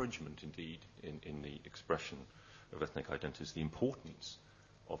encouragement, indeed, in the expression of ethnic identities, the importance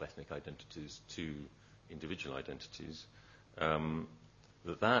of ethnic identities to individual identities,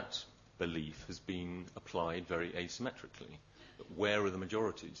 that belief has been applied very asymmetrically. But where are the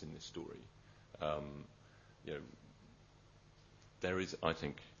majorities in this story? There is, I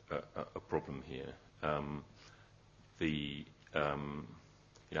think, a problem here.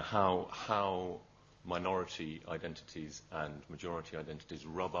 How minority identities and majority identities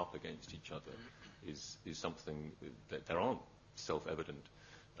rub up against each other is something that there aren't self-evident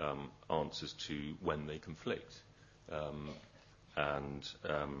answers to when they conflict. And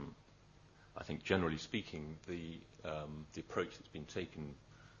I think, generally speaking, the approach that's been taken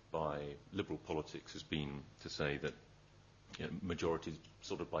by liberal politics has been to say that majorities,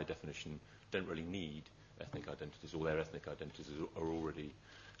 sort of by definition, don't really need ethnic identities, or their ethnic identities are already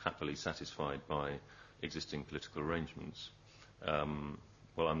happily satisfied by existing political arrangements.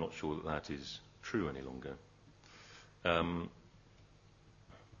 Well, I'm not sure that is true any longer.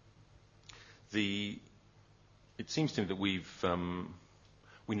 It seems to me that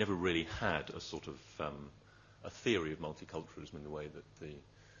we never really had a sort of a theory of multiculturalism in the way that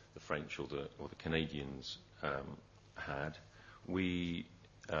the French or the Canadians had. We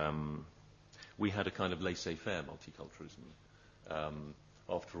had a kind of laissez-faire multiculturalism.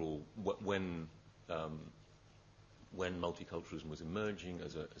 After all, when multiculturalism was emerging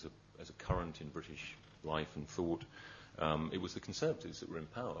as a current in British life and thought, it was the Conservatives that were in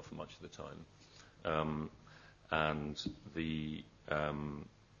power for much of the time, and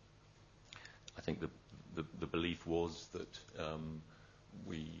I think the belief was that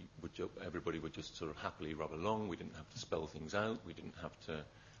everybody would just sort of happily rub along. We didn't have to spell things out. We didn't have to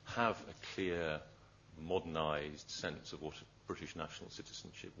have a clear, modernised sense of what British national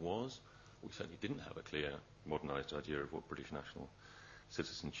citizenship was. We certainly didn't have a clear, modernised idea of what British national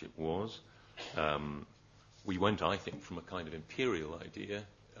citizenship was. We went, I think, from a kind of imperial idea,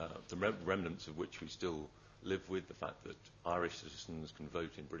 the remnants of which we still live with, the fact that Irish citizens can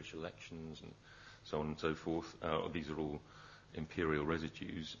vote in British elections and so on and so forth. These are all imperial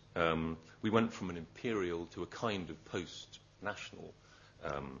residues. We went from an imperial to a kind of post-national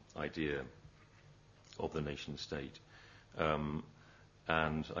idea of the nation-state.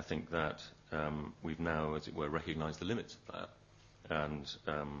 And I think that we've now, as it were, recognised the limits of that. And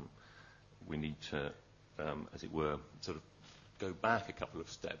we need to, as it were, sort of go back a couple of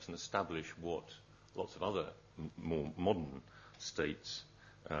steps and establish what lots of other more modern states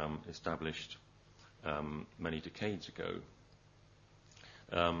established many decades ago.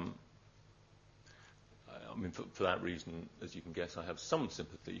 I mean, for that reason, as you can guess, I have some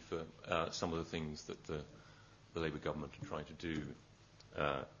sympathy for some of the things that the Labour government are trying to do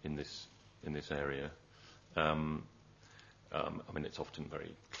in this area. I mean, it's often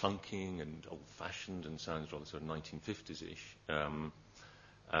very clunking and old-fashioned and sounds rather sort of 1950s-ish.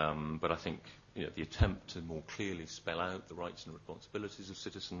 But I think the attempt to more clearly spell out the rights and responsibilities of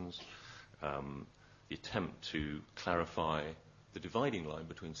citizens, the attempt to clarify the dividing line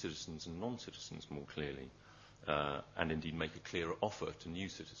between citizens and non-citizens more clearly, and indeed make a clearer offer to new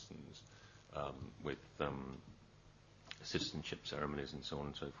citizens with citizenship ceremonies and so on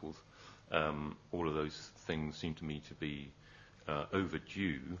and so forth. All of those things seem to me to be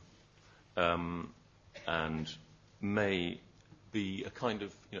overdue and may be a kind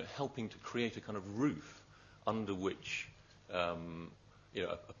of, helping to create a kind of roof under which, a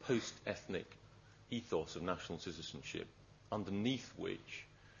post-ethnic ethos of national citizenship, underneath which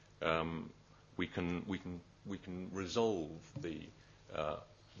we can resolve the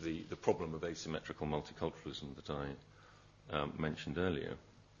problem of asymmetrical multiculturalism that I mentioned earlier.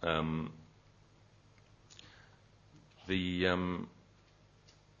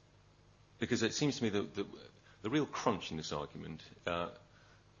 Because it seems to me that the real crunch in this argument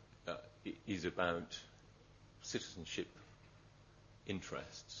is about citizenship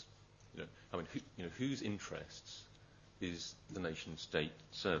interests. Whose interests is the nation state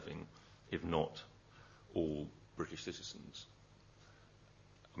serving, if not all British citizens?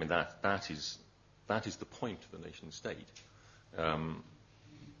 I mean, that is the point of the nation state. And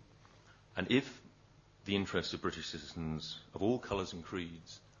if the interests of British citizens of all colours and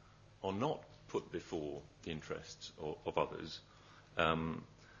creeds are not put before the interests of others,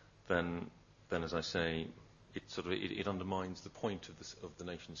 then, as I say, it undermines the point of the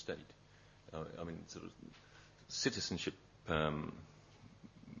nation state. Citizenship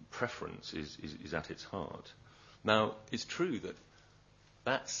preference is at its heart. Now, it's true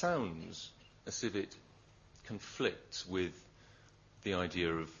that sounds as if it conflicts with the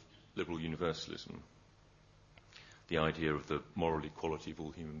idea of liberal universalism, the idea of the moral equality of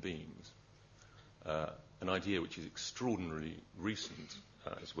all human beings, an idea which is extraordinarily recent.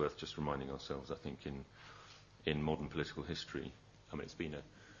 It's worth just reminding ourselves, I think, in modern political history. I mean, it's been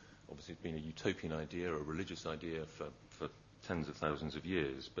a utopian idea, a religious idea for tens of thousands of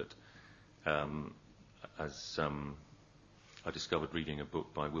years, but as I discovered reading a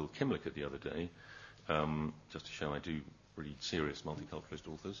book by Will Kimlicka the other day, just to show I do read serious multiculturalist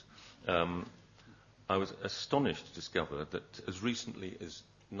authors, I was astonished to discover that as recently as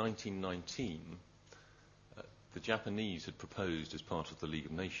 1919, the Japanese had proposed as part of the League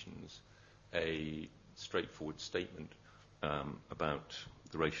of Nations a straightforward statement about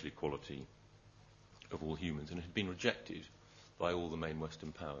the racial equality of all humans, and it had been rejected by all the main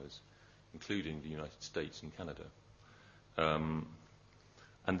Western powers, including the United States and Canada.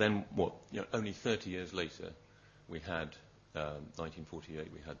 And then, only 30 years later, we had,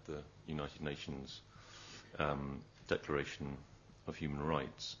 1948, we had the United Nations Declaration of Human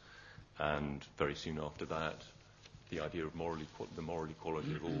Rights, and very soon after that, the idea of the moral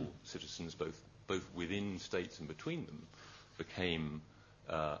equality of all citizens, both within states and between them, became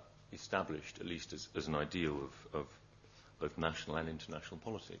established, at least as an ideal of both national and international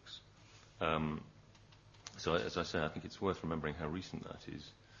politics. So, as I say, I think it's worth remembering how recent that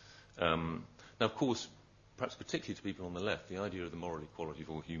is. Now, of course, perhaps particularly to people on the left, the idea of the moral equality of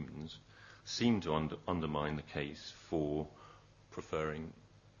all humans seemed to undermine the case for preferring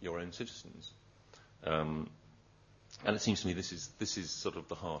your own citizens. And it seems to me this is sort of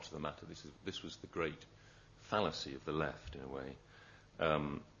the heart of the matter. This was the great fallacy of the left, in a way.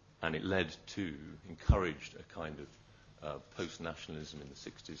 And it encouraged a kind of post-nationalism in the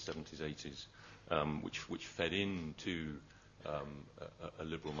 60s, 70s, 80s, which fed into a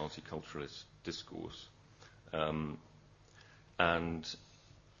liberal multiculturalist discourse. And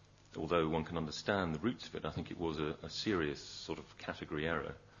although one can understand the roots of it, I think it was a serious sort of category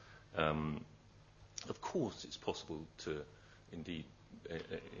error. Of course, it's possible to, indeed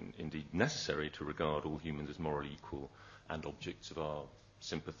necessary to regard all humans as morally equal and objects of our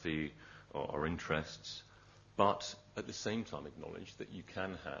sympathy or our interests, but at the same time acknowledge that you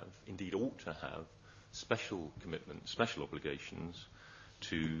can have, indeed ought to have, special commitments, special obligations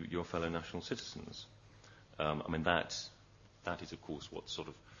to your fellow national citizens. That is, of course, what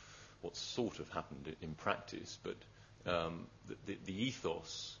sort of happened in practice, but the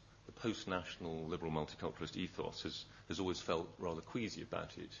ethos, the post-national liberal multiculturalist ethos, has always felt rather queasy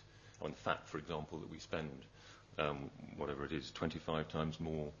about it. On the fact, for example, that we spend whatever it is, 25 times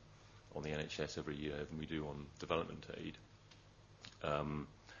more on the NHS every year than we do on development aid,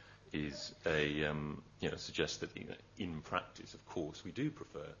 suggests that in practice, of course, we do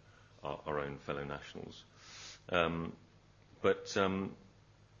prefer our own fellow nationals. But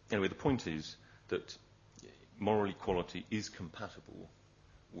anyway, the point is that moral equality is compatible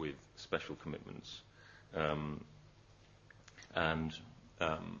with special commitments, and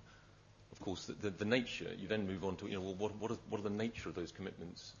of course, the nature. You then move on to what are the nature of those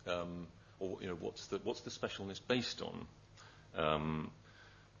commitments, or what's the specialness based on?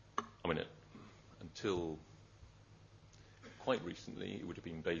 Until quite recently, it would have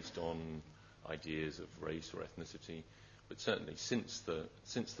been based on ideas of race or ethnicity, but certainly since the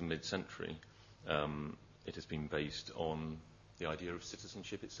mid-century, it has been based on the idea of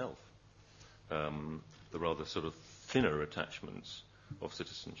citizenship itself. The rather sort of thinner attachments of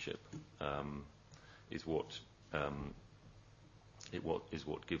citizenship is what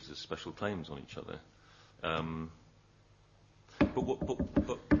gives us special claims on each other.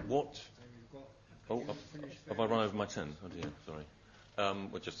 But what? Oh, have I run over my 10? Oh dear, sorry.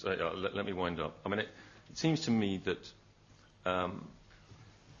 Let me wind up. I mean, it seems to me that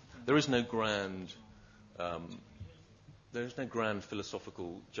there is no grand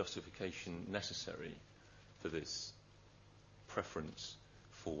philosophical justification necessary for this preference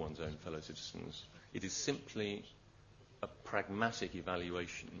for one's own fellow citizens. It is simply a pragmatic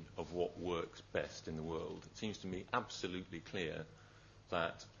evaluation of what works best in the world. It seems to me absolutely clear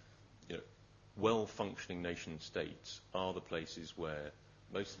that well-functioning nation-states are the places where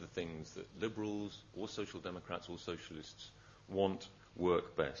most of the things that liberals or social democrats or socialists want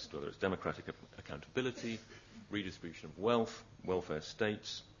work best, whether it's democratic accountability, redistribution of wealth, welfare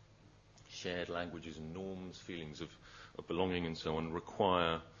states, shared languages and norms, feelings of belonging and so on,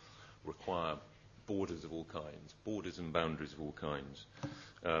 require borders of all kinds, borders and boundaries of all kinds.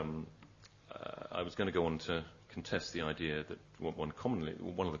 I was going to go on to contest the idea that one of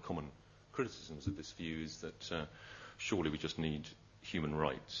the common criticisms of this view is that surely we just need human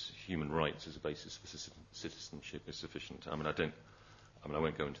rights. Human rights as a basis for citizenship is sufficient. I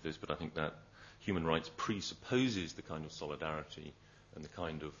won't go into this, but I think that human rights presupposes the kind of solidarity and the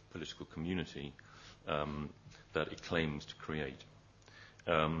kind of political community that it claims to create.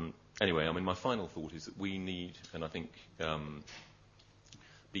 Anyway, my final thought is that we need, and I think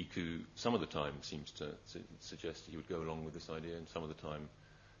Bhikhu some of the time seems to suggest he would go along with this idea and some of the time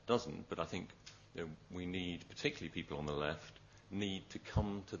doesn't, but I think we need, particularly people on the left, need to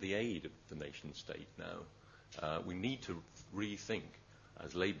come to the aid of the nation state now. We need to rethink,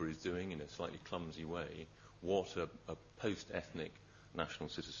 as Labour is doing in a slightly clumsy way, what a post-ethnic national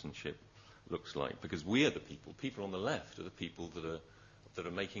citizenship looks like, because we are the people on the left are the people that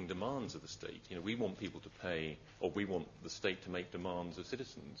are making demands of the state. We want people to pay, or we want the state to make demands of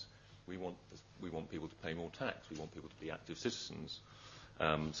citizens. We want people to pay more tax. We want people to be active citizens.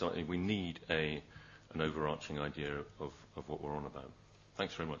 So I think we need an overarching idea of what we're on about.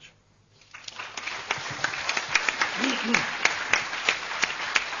 Thanks very much.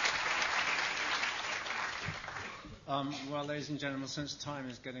 Well, ladies and gentlemen, since time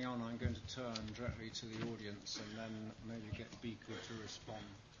is getting on, I'm going to turn directly to the audience and then maybe get Bhikhu to respond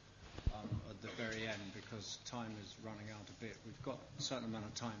at the very end, because time is running out a bit. We've got a certain amount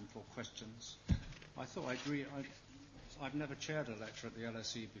of time for questions. I thought I've never chaired a lecture at the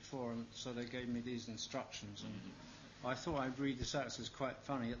LSE before, and so they gave me these instructions, and I thought I'd read this out. This is quite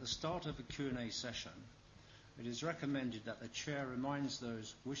funny. At the start of a Q&A session, it is recommended that the chair reminds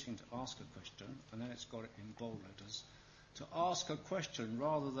those wishing to ask a question, and then it's got it in bold letters, to ask a question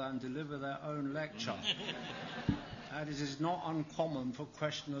rather than deliver their own lecture. And it is not uncommon for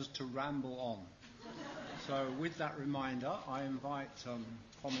questioners to ramble on. So with that reminder, I invite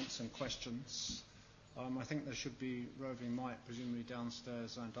comments and questions. I think there should be roving mic, presumably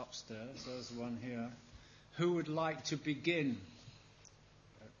downstairs and upstairs. There's one here. Who would like to begin?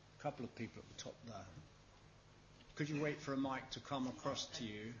 A couple of people at the top there. Could you wait for a mic to come across to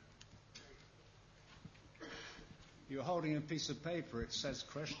you? You're holding a piece of paper. It says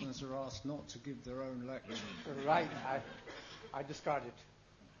questioners are asked not to give their own lecture. Right. I discard it.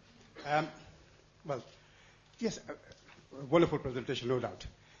 Well, yes, a wonderful presentation, no doubt.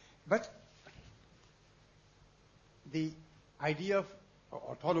 But the idea of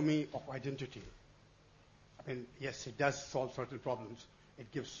autonomy of identity, yes, it does solve certain problems. It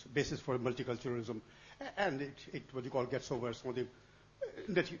gives basis for multiculturalism, and it what you call gets over some of the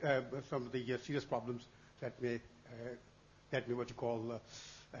serious problems that may what you call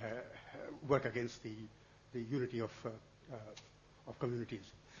work against the unity of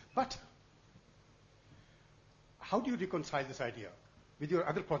communities. But how do you reconcile this idea with your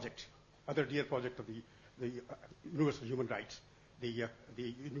other project, other dear project of the universal human rights, the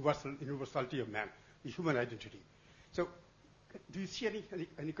universality of man, the human identity? So, do you see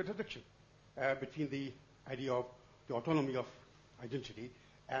any contradiction between the idea of the autonomy of identity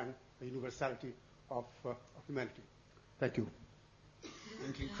and the universality of humanity? Thank you.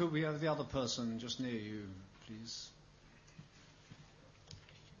 Thank you. Could we have the other person just near you, please?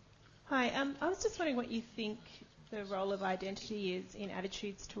 Hi. I was just wondering what you think the role of identity is in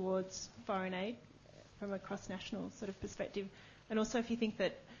attitudes towards foreign aid from a cross-national sort of perspective, and also if you think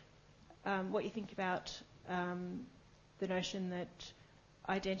that what you think about the notion that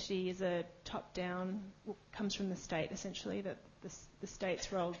identity is a top-down, comes from the state essentially, that the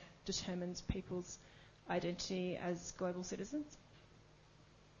state's role determines people's identity as global citizens?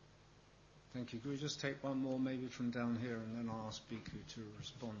 Thank you. Could we just take one more maybe from down here, and then I'll ask Bhikhu to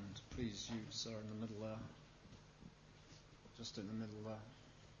respond. Please, you, sir, in the middle there. Just in the middle there.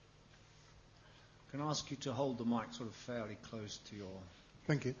 Can I ask you to hold the mic sort of fairly close to your...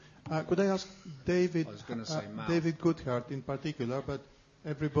 Thank you. Could I ask David, I was going to say David Goodhart in particular, but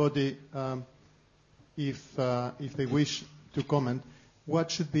everybody, if they wish to comment,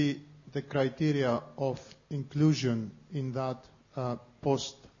 what should be the criteria of inclusion in that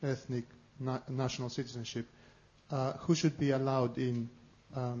post-ethnic national citizenship? Who should be allowed in,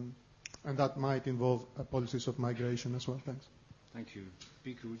 and that might involve policies of migration as well. Thanks. Thank you.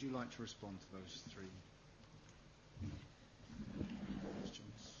 Bhikhu, would you like to respond to those three questions?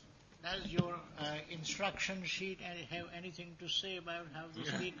 Does your instruction sheet have anything to say about how the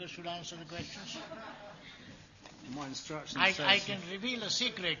speaker should answer the questions? My instruction I says... can reveal a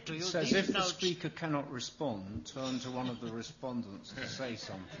secret to you. It says These if the notes, speaker cannot respond, turn to one of the respondents to say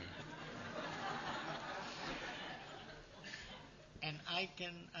something. and I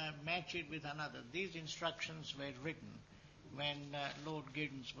can match it with another. These instructions were written when Lord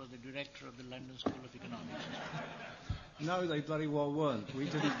Giddens was the director of the London School of Economics. No, they bloody well weren't. We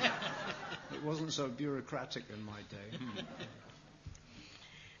didn't. It wasn't so bureaucratic in my day.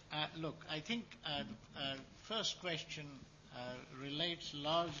 Look, I think first question relates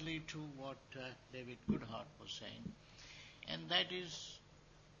largely to what David Goodhart was saying, and that is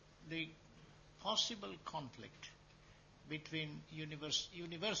the possible conflict between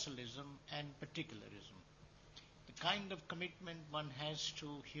universalism and particularism. The kind of commitment one has to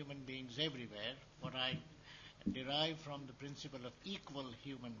human beings everywhere, what I derive from the principle of equal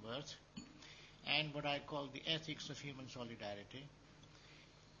human worth, and what I call the ethics of human solidarity.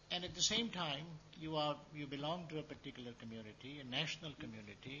 And at the same time, you belong to a particular community, a national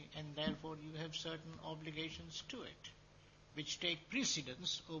community, and therefore you have certain obligations to it, which take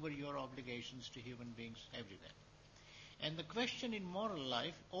precedence over your obligations to human beings everywhere. And the question in moral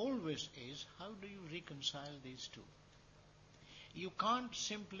life always is, how do you reconcile these two? You can't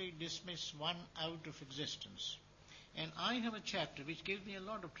simply dismiss one out of existence. And I have a chapter which gives me a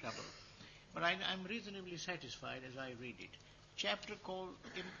lot of trouble, but I'm reasonably satisfied as I read it. Chapter called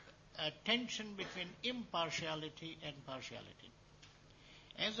Tension Between Impartiality and Partiality.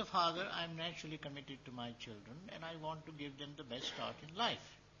 As a father, I'm naturally committed to my children, and I want to give them the best start in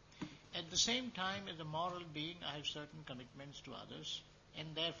life. At the same time, as a moral being, I have certain commitments to others, and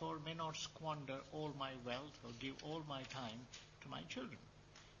therefore may not squander all my wealth or give all my time to my children.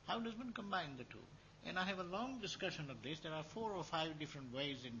 How does one combine the two? And I have a long discussion of this. There are 4 or 5 different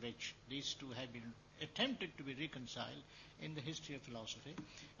ways in which these two have been attempted to be reconciled in the history of philosophy.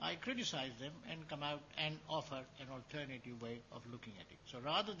 I criticize them and come out and offer an alternative way of looking at it. So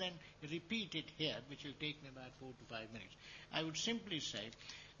rather than repeat it here, which will take me about 4 to 5 minutes, I would simply say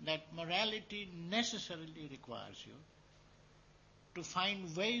that morality necessarily requires you to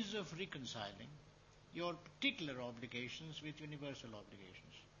find ways of reconciling your particular obligations with universal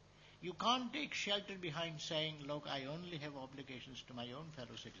obligations. You can't take shelter behind saying, look, I only have obligations to my own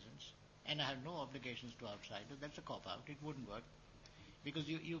fellow citizens, and I have no obligations to outsiders. That's a cop-out. It wouldn't work, because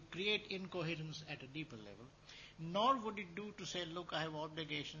you create incoherence at a deeper level. Nor would it do to say, look, I have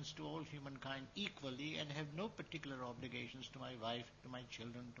obligations to all humankind equally and have no particular obligations to my wife, to my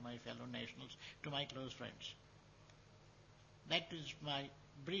children, to my fellow nationals, to my close friends. That is my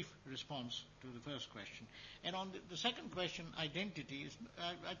brief response to the first question. And on the second question, identity,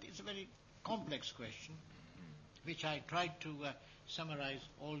 is a very complex question, which I tried to summarize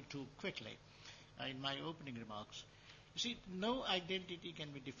all too quickly in my opening remarks. You see, no identity can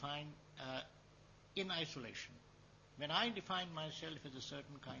be defined in isolation. When I define myself as a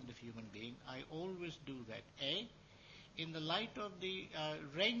certain kind of human being, I always do that, A, in the light of the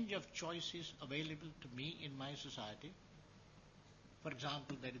range of choices available to me in my society. For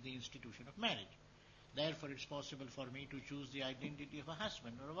example, there is the institution of marriage. Therefore, it's possible for me to choose the identity of a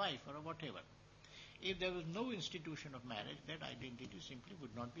husband or a wife or a whatever. If there was no institution of marriage, that identity simply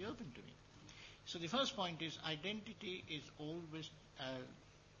would not be open to me. So the first point is, identity is always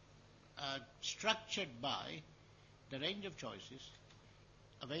structured by the range of choices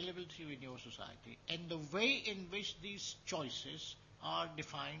available to you in your society and the way in which these choices are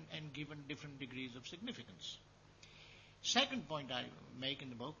defined and given different degrees of significance. Second point I make in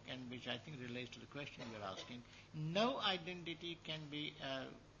the book, and which I think relates to the question you're asking, no identity can be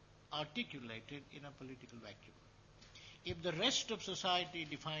articulated in a political vacuum. if the rest of society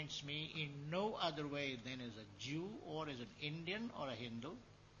defines me in no other way than as a Jew or as an Indian or a Hindu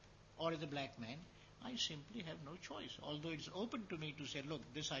or as a black man, I simply have no choice. Although it's open to me to say, look,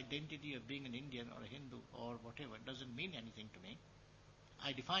 this identity of being an Indian or a Hindu or whatever doesn't mean anything to me.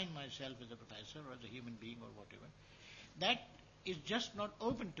 I define myself as a professor or as a human being or whatever. That is just not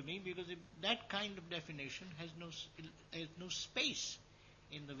open to me, because that kind of definition has no space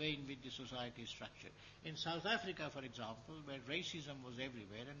in the way in which the society is structured. In South Africa, for example, where racism was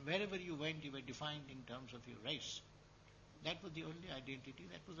everywhere, and wherever you went, you were defined in terms of your race. That was the only identity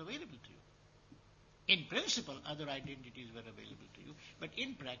that was available to you. In principle, other identities were available to you, but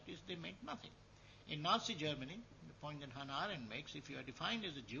in practice, they meant nothing. In Nazi Germany, the point that Hannah Arendt makes, if you are defined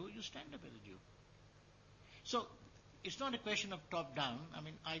as a Jew, you stand up as a Jew. So, it's not a question of top-down. I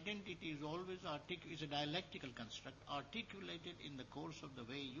mean, identity is always is a dialectical construct articulated in the course of the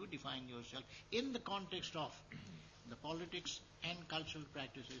way you define yourself in the context of the politics and cultural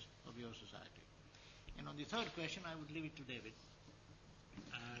practices of your society. And on the third question, I would leave it to David.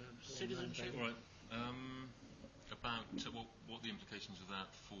 Citizenship. Right. About what the implications of that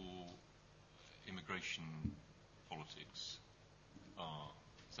for immigration politics are.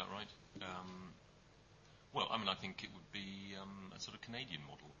 Is that right? Well, I mean, I think it would be a sort of Canadian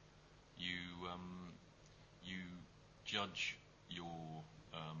model. You judge your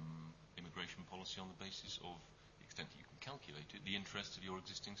immigration policy on the basis of the extent that you can calculate it, the interests of your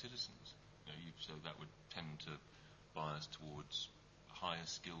existing citizens. So that would tend to bias towards higher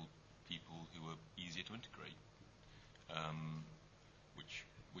skilled people who are easier to integrate,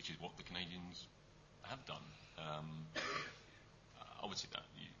 which is what the Canadians have done. Obviously, that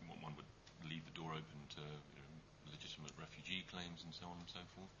one would leave the door open to legitimate refugee claims and so on and so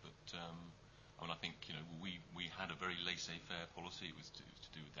forth. But I mean, I think we had a very laissez-faire policy. It was to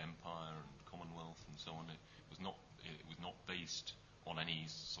do with empire and Commonwealth and so on. It was not based on any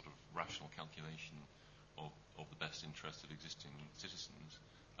sort of rational calculation of the best interest of existing citizens,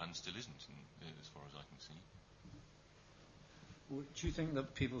 and still isn't, as far as I can see. Well, do you think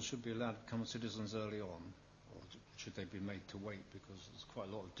that people should be allowed to become citizens early on, or should they be made to wait, because there's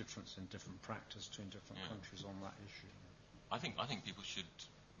quite a lot of difference in different practice between different countries on that issue? I think people should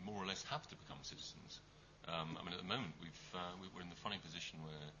more or less have to become citizens. I mean, at the moment we're in the funny position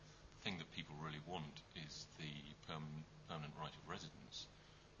where the thing that people really want is the permanent right of residence,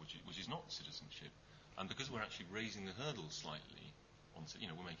 which is not citizenship. And because we're actually raising the hurdles slightly,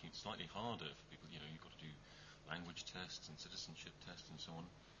 we're making it slightly harder for people. You've got to do language tests and citizenship tests and so on.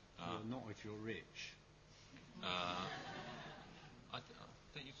 Not if you're rich.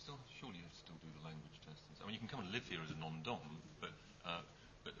 Surely you still do the language tests. I mean, you can come and live here as a non-dom, but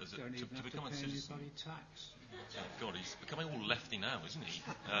to become a citizen. Tax. God, he's becoming all lefty now, isn't he?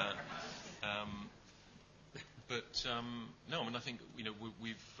 No, I mean, I think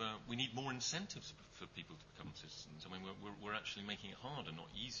we need more incentives for people to become citizens. I mean, we're actually making it harder, not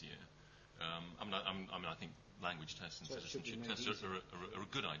easier. I think language tests and citizenship tests are a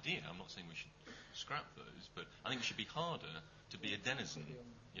good idea. I'm not saying we should scrap those, but I think it should be harder to be a denizen.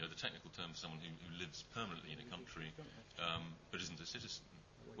 The technical term for someone who lives permanently in a country but isn't a citizen.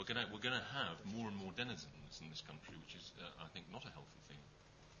 We're going to have more and more denizens in this country, which is, I think, not a healthy thing.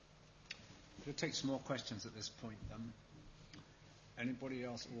 We'll take some more questions at this point. Anybody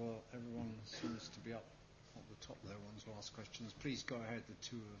else? Well, everyone seems to be up at the top there, wants to ask questions. Please go ahead, the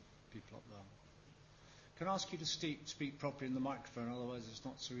two people up there. Can I ask you to speak properly in the microphone, otherwise it's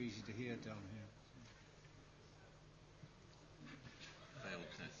not so easy to hear down here.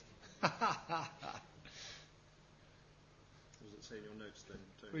 Failed test. What does it say in your notes then,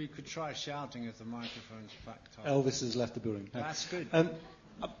 Tony? Well, you could try shouting if the microphone's backed up. Elvis has left the building. That's good.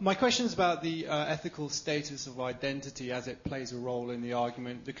 My question is about the ethical status of identity as it plays a role in the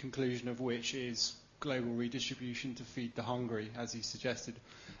argument, the conclusion of which is global redistribution to feed the hungry, as he suggested.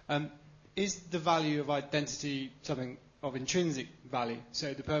 Is the value of identity something of intrinsic value?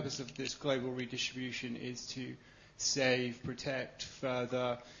 So the purpose of this global redistribution is to save, protect,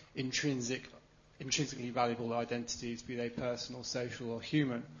 further intrinsically valuable identities, be they personal, social, or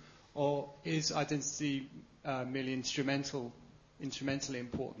human? Or is identity merely instrumentally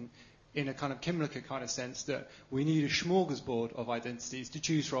important in a kind of Kimlicka kind of sense, that we need a smorgasbord of identities to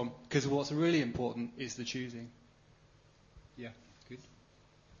choose from, because what's really important is the choosing? Yeah, good.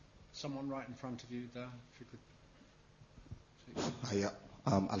 Someone right in front of you there, if you could.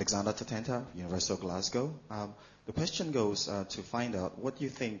 Alexander Tatenta, University of Glasgow. The question goes to find out what you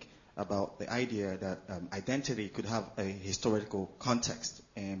think about the idea that identity could have a historical context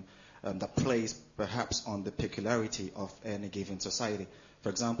and that plays perhaps on the peculiarity of any given society. For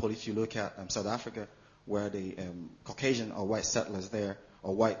example, if you look at South Africa, where the Caucasian or white settlers there,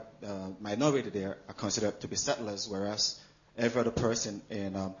 or white minority there, are considered to be settlers, whereas every other person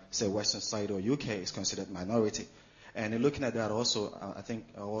in, say, Western side or UK is considered minority. And in looking at that also, I think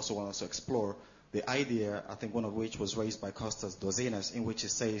I also want us to explore the idea, I think one of which was raised by Costas Dozenas, in which it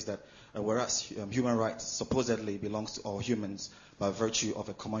says that whereas human rights supposedly belongs to all humans by virtue of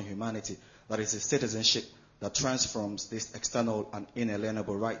a common humanity, that is a citizenship that transforms these external and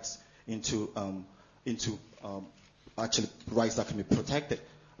inalienable rights into actually rights that can be protected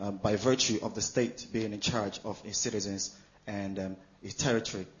by virtue of the state being in charge of its citizens and its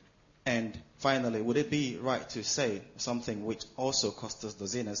territory. And finally, would it be right to say something which also Costas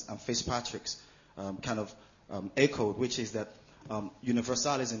Dozenas and Fitzpatrick's kind of echoed, which is that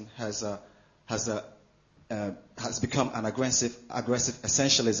universalism has become an aggressive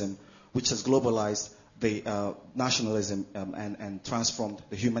essentialism, which has globalized the nationalism and transformed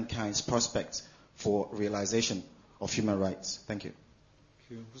the humankind's prospects for realization of human rights. Thank you.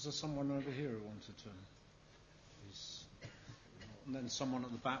 Thank you. Was there someone over here who wanted to? Please. And then someone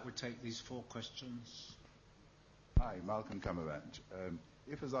at the back would take these 4 questions. Hi, Malcolm Cumberbatch.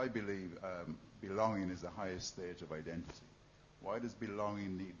 If, as I believe, belonging is the highest stage of identity, why does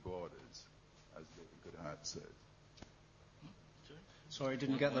belonging need borders, as Goodhart said? Sorry, I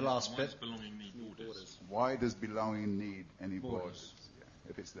didn't get the last bit. Why does belonging need borders? Why does belonging need any borders?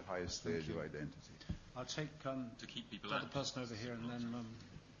 Yeah, if it's the highest stage of identity. I'll take to keep people the other person over here and then...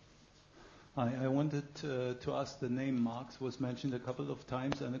 I wanted to ask, the name Marx was mentioned a couple of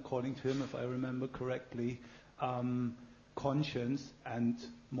times, and according to him, if I remember correctly, conscience and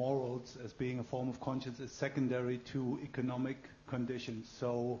morals as being a form of conscience is secondary to economic conditions.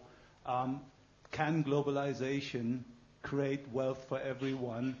 So can globalization create wealth for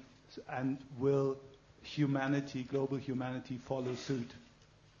everyone, and will humanity, global humanity, follow suit?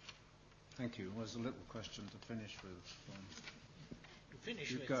 Thank you. There's a little question to finish with. To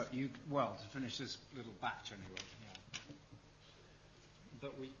finish with? To finish this little batch anyway. Yeah.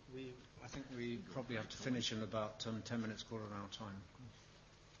 But I think we probably have to finish in about 10 minutes, quarter of an hour time.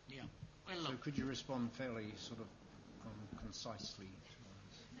 Yeah. Well, so could you respond fairly sort of concisely?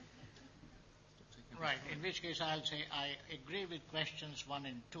 Right, in which case I'll say I agree with questions 1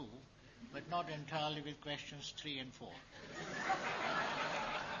 and 2, but not entirely with questions 3 and 4.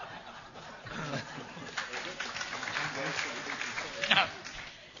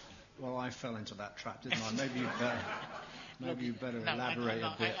 Well, I fell into that trap, didn't I? Maybe you better elaborate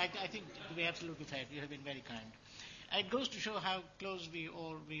a bit. I think, to be absolutely fair, you have been very kind. It goes to show how close we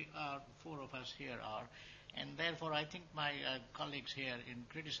are, 4 of us here are. And therefore, I think my colleagues here in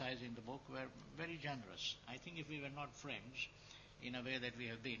criticizing the book were very generous. I think if we were not friends, in a way that we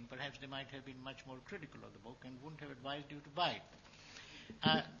have been, perhaps they might have been much more critical of the book and wouldn't have advised you to buy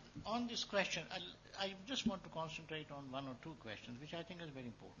it. On this question, I just want to concentrate on 1 or 2 questions, which I think is very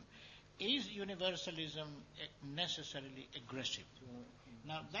important. Is universalism necessarily aggressive?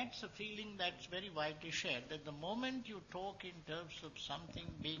 Now, that's a feeling that's very widely shared, that the moment you talk in terms of something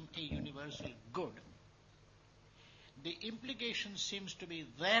being a universal good, the implication seems to be,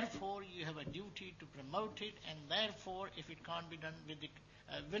 therefore, you have a duty to promote it, and therefore, if it can't be done with the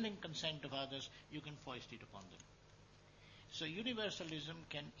willing consent of others, you can foist it upon them. So universalism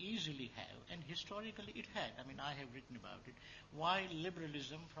can easily have, and historically it had, I mean, I have written about it, why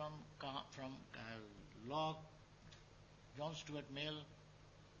liberalism from Locke, John Stuart Mill,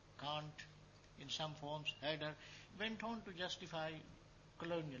 Kant, in some forms, Herder, went on to justify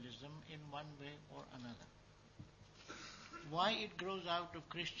colonialism in one way or another. Why it grows out of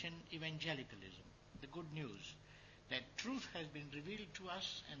Christian evangelicalism, the good news that truth has been revealed to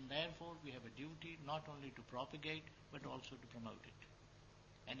us, and therefore we have a duty not only to propagate but also to promote it.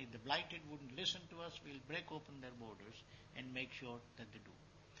 And if the blighted wouldn't listen to us, we'll break open their borders and make sure that they do.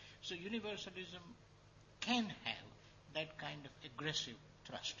 So universalism can have that kind of aggressive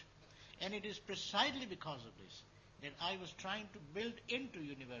thrust. And it is precisely because of this that I was trying to build into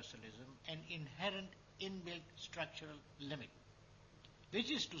universalism an inherent inbuilt structural limit, which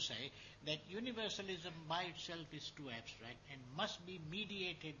is to say that universalism by itself is too abstract and must be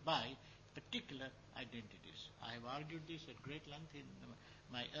mediated by particular identities. I have argued this at great length in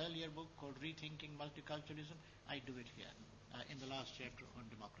my earlier book called Rethinking Multiculturalism. I do it here in the last chapter on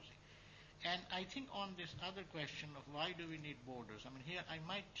democracy. And I think on this other question of why do we need borders, I mean, here I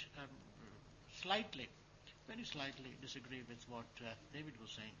might very slightly disagree with what David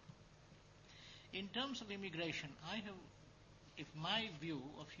was saying. In terms of immigration, if my view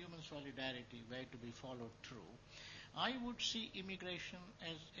of human solidarity were to be followed through, I would see immigration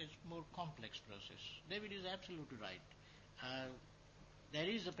as a more complex process. David is absolutely right. There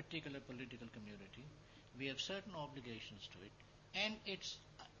is a particular political community we have certain obligations to it, and its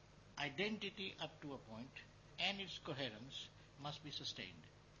identity up to a point and its coherence must be sustained.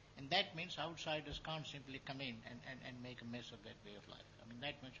 And that means outsiders can't simply come in and make a mess of that way of life. I mean,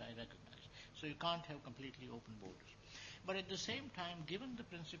 that much I recognize. So you can't have completely open borders. But at the same time, given the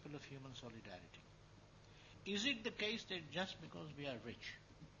principle of human solidarity, is it the case that just because we are rich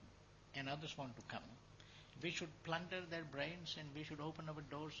and others want to come, we should plunder their brains and we should open our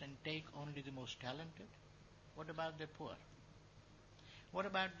doors and take only the most talented? What about the poor? What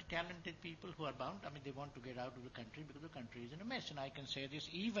about the talented people who are bound? I mean, they want to get out of the country because the country is in a mess. And I can say this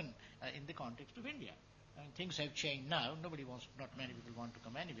even in the context of India. I mean, things have changed now. Not many people want to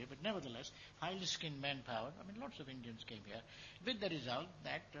come anyway, but nevertheless, highly skilled manpower. I mean, lots of Indians came here with the result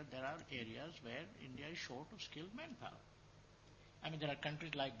that there are areas where India is short of skilled manpower. I mean, there are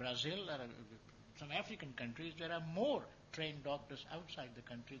countries like Brazil, there are some African countries, there are more trained doctors outside the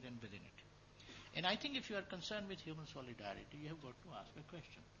country than within it. And I think if you are concerned with human solidarity, you have got to ask a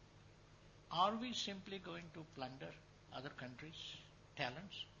question. Are we simply going to plunder other countries'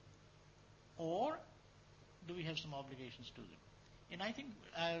 talents? Or do we have some obligations to them? And I think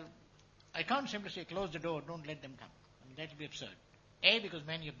I can't simply say close the door, don't let them come. I mean, that would be absurd. A, because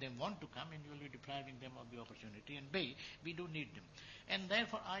many of them want to come and you will be depriving them of the opportunity. And B, we do need them. And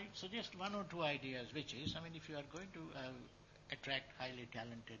therefore I suggest one or two ideas, which is, I mean, if you are going to attract highly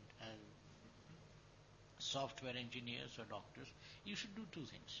talented software engineers or doctors, you should do two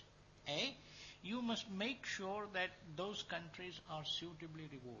things. A, you must make sure that those countries are suitably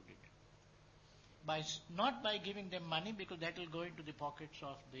rewarded. Not by giving them money, because that will go into the pockets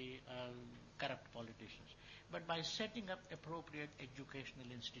of the corrupt politicians, but by setting up appropriate educational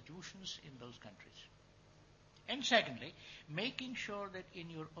institutions in those countries. And secondly, making sure that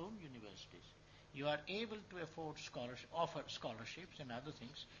in your own universities you are able to offer scholarships and other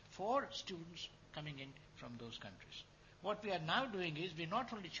things for students coming in from those countries. What we are now doing is we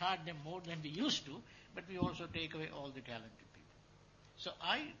not only charge them more than we used to, but we also take away all the talented people. So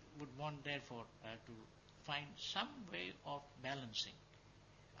I would want, therefore, to find some way of balancing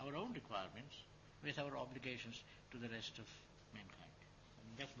our own requirements with our obligations to the rest of mankind.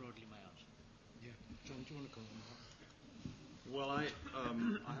 And that's broadly my answer. Yeah. John, do you want to comment on that? Well,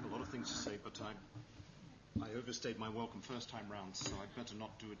 I have a lot of things to say, but I overstayed my welcome first time round, so I'd better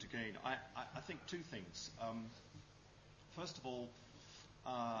not do it again. I think two things. First of all,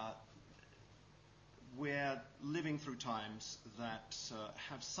 we're living through times that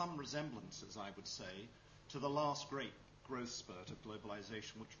have some resemblances, I would say, to the last great growth spurt of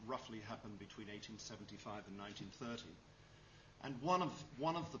globalization, which roughly happened between 1875 and 1930. And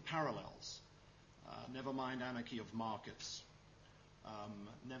one of the parallels, never mind anarchy of markets,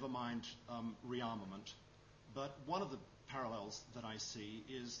 never mind rearmament, but one of the parallels that I see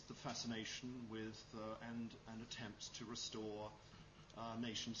is the fascination with and attempts to restore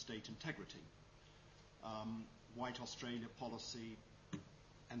nation-state integrity. White Australia policy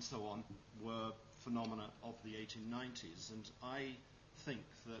and so on were phenomena of the 1890s, and I think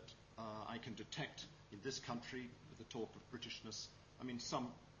that I can detect in this country, with the talk of Britishness, I mean, some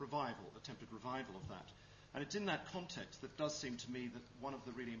attempted revival of that. And it's in that context that does seem to me that one of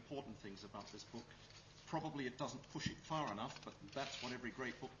the really important things about this book, probably it doesn't push it far enough, but that's what every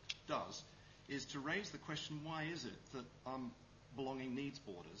great book does, is to raise the question, why is it that belonging needs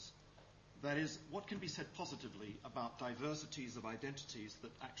borders? That is, what can be said positively about diversities of identities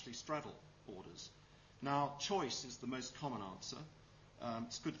that actually straddle borders? Now, choice is the most common answer.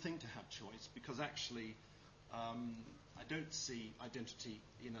 It's a good thing to have choice, because actually I don't see identity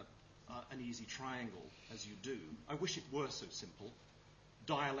in an easy triangle as you do. I wish it were so simple.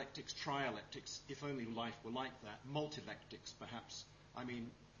 Dialectics, trialectics, if only life were like that. Multilectics, perhaps. I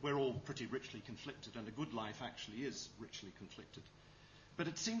mean, we're all pretty richly conflicted, and a good life actually is richly conflicted. But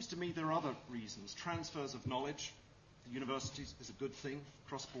it seems to me there are other reasons. Transfers of knowledge, the universities is a good thing,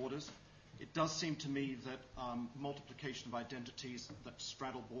 cross borders. It does seem to me that multiplication of identities that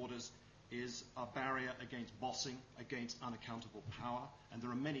straddle borders is a barrier against bossing, against unaccountable power, and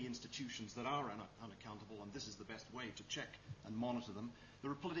there are many institutions that are unaccountable, and this is the best way to check and monitor them. There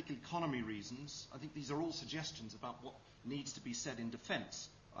are political economy reasons. I think these are all suggestions about what needs to be said in defense,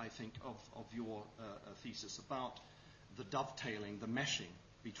 I think, of your thesis about the dovetailing, the meshing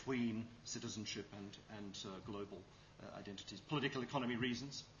between citizenship and global identities. Political economy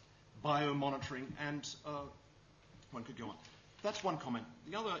reasons, biomonitoring, and one could go on. That's one comment.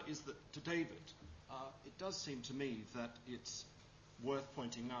 The other is that to David, it does seem to me that it's worth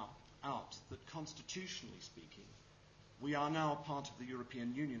pointing out that constitutionally speaking, we are now part of the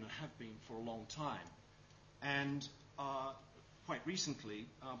European Union and have been for a long time. And quite recently,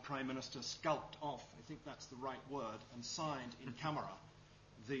 our Prime Minister scalped off, I think that's the right word, and signed in camera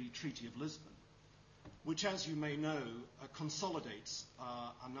the Treaty of Lisbon, which, as you may know, consolidates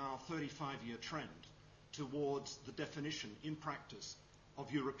a now 35-year trend towards the definition in practice of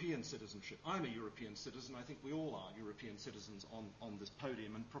European citizenship. I'm a European citizen. I think we all are European citizens on this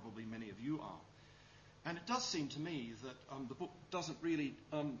podium, and probably many of you are. And it does seem to me that the book doesn't really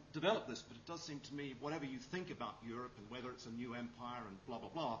develop this, but it does seem to me, whatever you think about Europe and whether it's a new empire and blah, blah,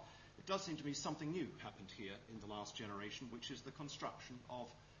 blah, it does seem to me something new happened here in the last generation, which is the construction of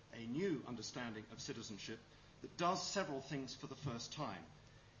a new understanding of citizenship that does several things for the first time.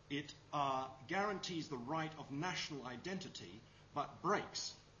 It guarantees the right of national identity, but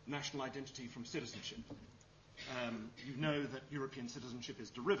breaks national identity from citizenship. You know that European citizenship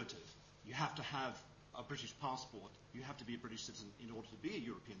is derivative. You have to have a British passport. You have to be a British citizen in order to be a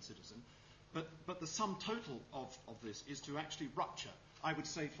European citizen. But the sum total of this is to actually rupture, I would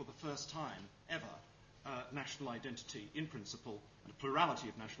say for the first time ever, national identity in principle, and a plurality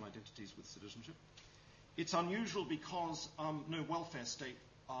of national identities with citizenship. It's unusual because no welfare state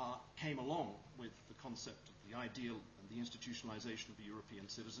came along with the concept of the ideal and the institutionalization of the European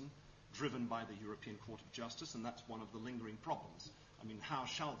citizen, driven by the European Court of Justice, and that's one of the lingering problems. I mean, how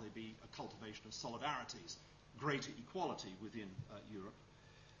shall there be a cultivation of solidarities, greater equality within Europe?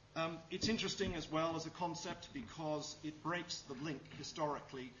 It's interesting as well as a concept because it breaks the link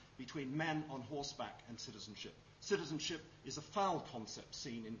historically between men on horseback and citizenship. Citizenship is a foul concept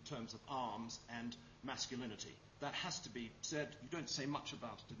seen in terms of arms and masculinity. That has to be said. You don't say much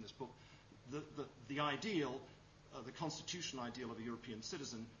about it in this book. The ideal, the constitutional ideal of a European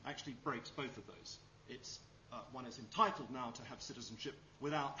citizen actually breaks both of those. One is entitled now to have citizenship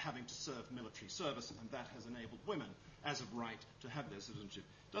without having to serve military service, and that has enabled women, as of right, to have their citizenship.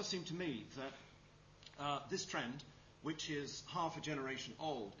 It does seem to me that this trend, which is half a generation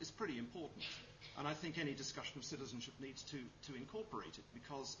old, is pretty important. And I think any discussion of citizenship needs to incorporate it,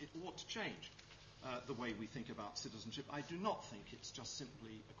 because it ought to change the way we think about citizenship. I do not think it's just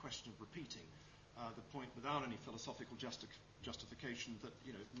simply a question of repeating the point without any philosophical justification that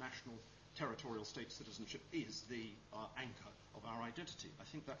national territorial state citizenship is the anchor of our identity. I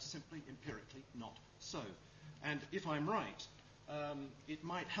think that's simply empirically not so. And if I'm right, it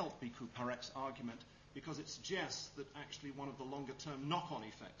might help Bhikhu Parekh's argument because it suggests that actually one of the longer-term knock-on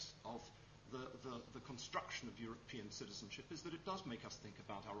effects of the construction of European citizenship is that it does make us think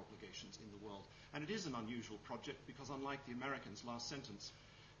about our obligations in the world. And it is an unusual project because unlike the Americans, last sentence,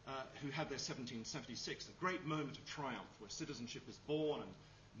 who had their 1776, a great moment of triumph where citizenship is born and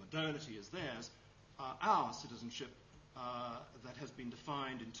modernity is theirs, our citizenship that has been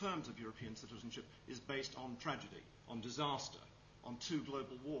defined in terms of European citizenship is based on tragedy, on disaster, on 2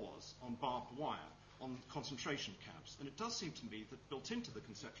 global wars, on barbed wire, on concentration camps. And it does seem to me that built into the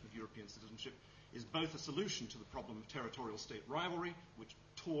conception of European citizenship is both a solution to the problem of territorial state rivalry, which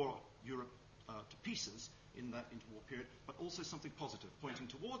tore Europe to pieces in that interwar period, but also something positive, pointing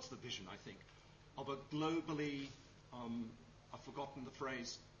towards the vision, I think, of a globally, I've forgotten the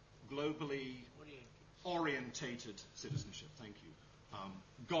phrase, globally orientated citizenship. Thank you.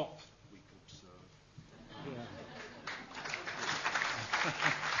 GOP, we could serve.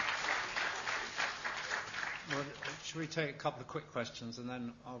 Well, should we take a couple of quick questions and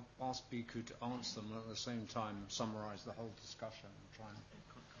then I'll ask Bhikhu to answer them and at the same time summarise the whole discussion and try and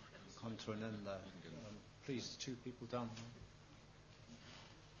come to an end there. Please, 2 people down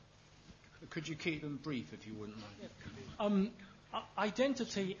there. Could you keep them brief if you wouldn't mind?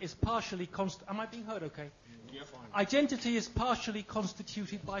 Identity is partially am I being heard okay? Yeah, fine. Identity is partially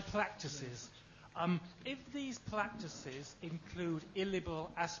constituted by practices. If these practices include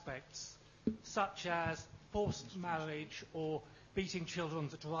illiberal aspects, such as forced marriage or beating children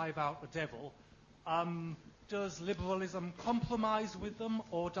to drive out the devil, does liberalism compromise with them,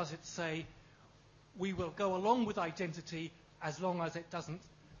 or does it say we will go along with identity as long as it doesn't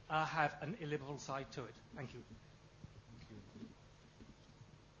have an illiberal side to it? Thank you.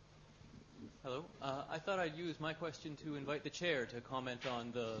 Hello. I thought I'd use my question to invite the chair to comment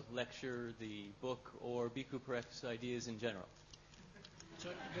on the lecture, the book, or Bhikhu Parekh's ideas in general.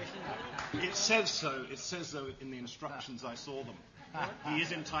 It says so. It says so in the instructions. I saw them. He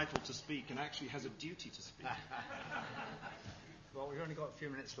is entitled to speak and actually has a duty to speak. Well, we've only got a few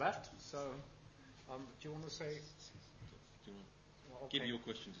minutes left, so do you want to say? Give your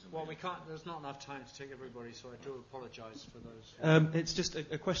question to somebody. Well, we can't. There's not enough time to take everybody, so I do apologise for those. It's just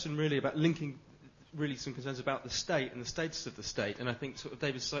a question really about linking really some concerns about the state and the status of the state, and I think sort of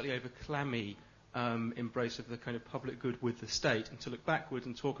David's slightly over clammy embrace of the kind of public good with the state, and to look backward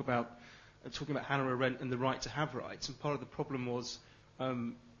and talk about talking about Hannah Arendt and the right to have rights, and part of the problem was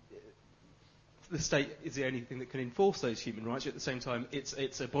the state is the only thing that can enforce those human rights, yet at the same time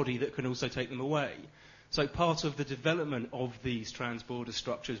it's a body that can also take them away. So part of the development of these trans-border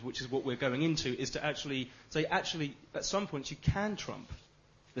structures, which is what we're going into, is to actually say, actually, at some points you can trump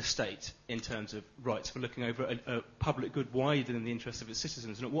the state in terms of rights for looking over a public good wider than the interests of its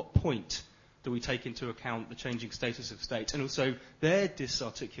citizens. And at what point do we take into account the changing status of states and also their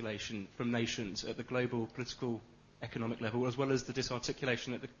disarticulation from nations at the global political economic level, as well as the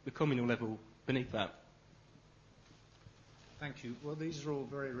disarticulation at the communal level beneath that? Thank you. Well, these are all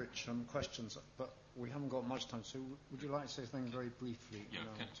very rich questions, but we haven't got much time, so would you like to say something very briefly? Yeah,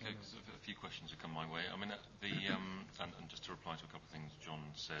 a few questions have come my way. I mean, and just to reply to a couple of things John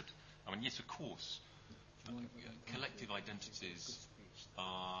said, I mean, yes, of course, collective identities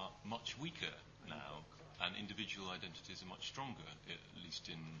are much weaker now, and individual identities are much stronger, at least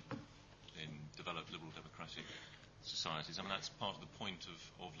in developed liberal democratic societies. I mean, that's part of the point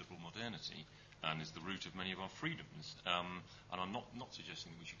of liberal modernity, and is the root of many of our freedoms. And I'm not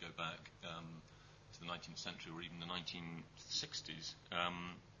suggesting that we should go back to the 19th century or even the 1960s.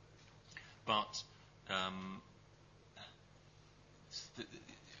 But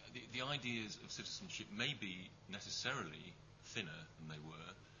the ideas of citizenship may be necessarily thinner than they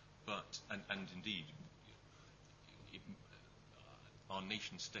were, but and indeed our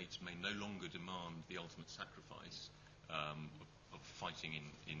nation states may no longer demand the ultimate sacrifice of fighting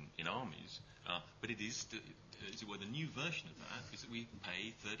in armies, but it is, as it were, the new version of that is that we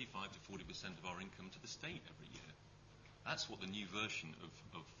pay 35 to 40% of our income to the state every year. That's what the new version of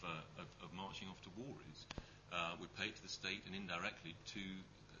marching off to war is. We pay it to the state and indirectly to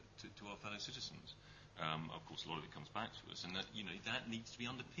our fellow citizens. Of course, a lot of it comes back to us, and that that needs to be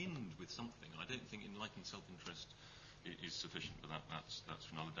underpinned with something. I don't think enlightened self-interest is sufficient, but that's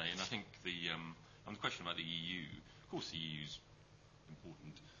for another day. And I think on the question about the EU, of course, the EU is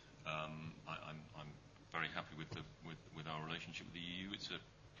important. I'm very happy with our relationship with the EU. It's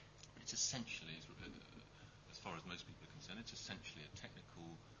essentially, as far as most people are concerned, it's essentially a technical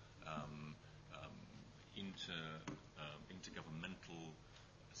intergovernmental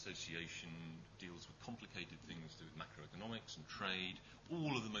association, deals with complicated things to do with macroeconomics and trade,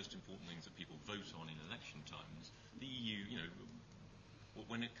 all of the most important things that people vote on in election times. The EU,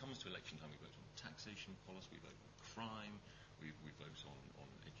 when it comes to election time, we vote on taxation policy, we vote on crime, we vote on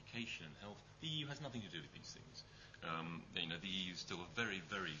education and health. The EU has nothing to do with these things. The EU is still a very,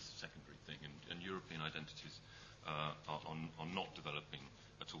 very secondary thing, and European identities are not developing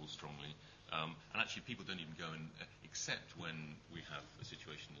at all strongly. And actually, people don't even go and, except when we have a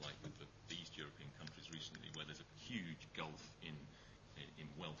situation like with the East European countries recently, where there's a huge gulf in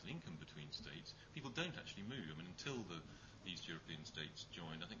wealth and income between states, people don't actually move. I mean, until the East European states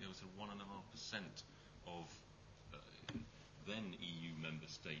joined, I think there was 1.5% of then EU member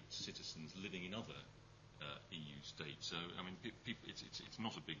states' citizens living in other EU states. So, I mean, it's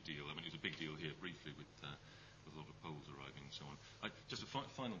not a big deal. I mean, it was a big deal here briefly with a lot of Poles arriving and so on. Just a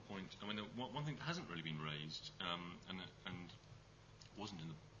final point. I mean, one thing that hasn't really been raised, and wasn't in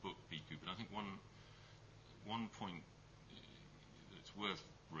the book, Bhikhu, but I think one point that's worth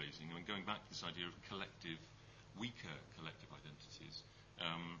raising, I mean, going back to this idea of weaker collective identities,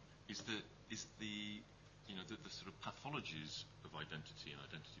 is the sort of pathologies of identity and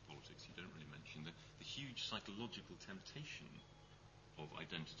identity politics you don't really mention, the huge psychological temptation of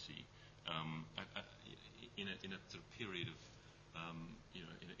identity in a sort of period of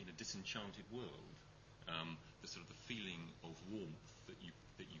in a disenchanted world, the sort of the feeling of warmth that you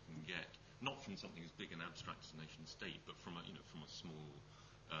can get not from something as big and abstract as a nation state, but from a small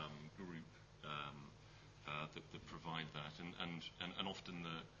group that provide that, and often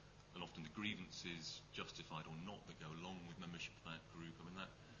the grievances, justified or not, that go along with membership of that group. I mean, that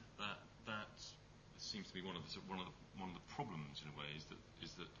seems to be one of the problems in a way, is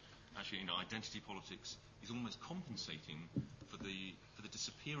that actually identity politics is almost compensating for the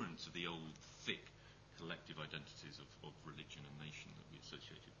disappearance of the old thick collective identities of religion and nation that we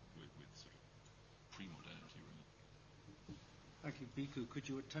associated with sort of pre-modernity, really. Thank you, Bhikhu. Could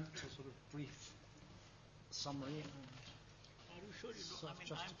you attempt a sort of brief summary? Are you sure you don't? I mean,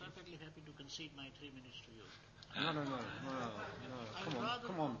 I'm perfectly happy to concede my 3 minutes to you. No.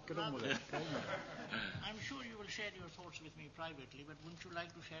 Come on, get on with it. I'm sure you will share your thoughts with me privately, but wouldn't you like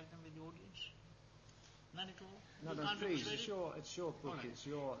to share them with the audience? None at all? No, please. It's your book. Right. It's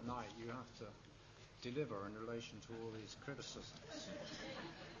your night. You have to deliver in relation to all these criticisms.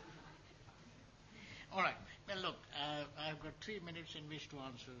 All right. Well, look, I've got 3 minutes in which to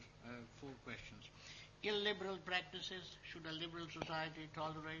answer 4 questions. illiberal practices, should a liberal society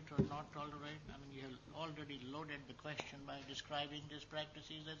tolerate or not tolerate? I mean, you have already loaded the question by describing these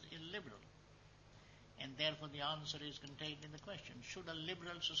practices as illiberal. And therefore the answer is contained in the question. Should a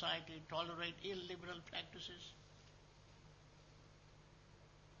liberal society tolerate illiberal practices?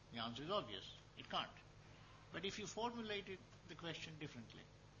 The answer is obvious. It can't. But if you formulated the question differently,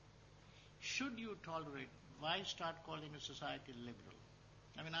 should you tolerate, why start calling a society liberal?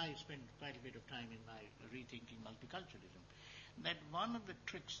 I mean, I spent quite a bit of time in my rethinking multiculturalism, that one of the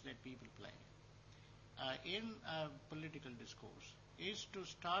tricks that people play in political discourse is to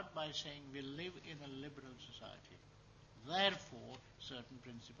start by saying we live in a liberal society, therefore certain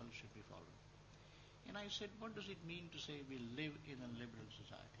principles should be followed. And I said, what does it mean to say we live in a liberal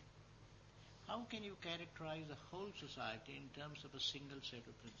society? How can you characterize a whole society in terms of a single set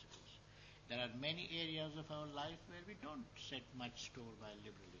of principles? There are many areas of our life where we don't set much store by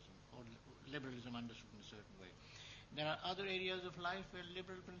liberalism, or liberalism understood in a certain way. There are other areas of life where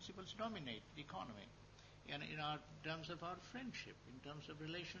liberal principles dominate the economy, and in terms of our friendship, in terms of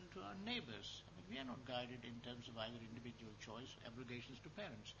relation to our neighbors. I mean, we are not guided in terms of either individual choice, abrogations to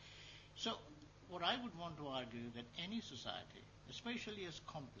parents. So, what I would want to argue that any society, especially as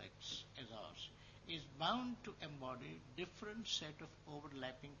complex as ours, is bound to embody different set of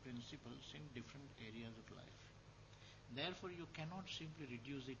overlapping principles in different areas of life. Therefore, you cannot simply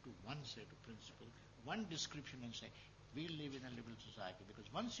reduce it to one set of principles, one description, and say, we live in a liberal society,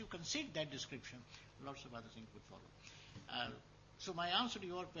 because once you concede that description, lots of other things would follow. So my answer to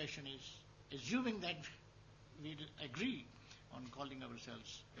your question is, assuming that we agree on calling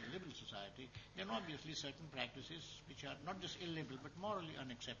ourselves a liberal society, then obviously certain practices which are not just illiberal but morally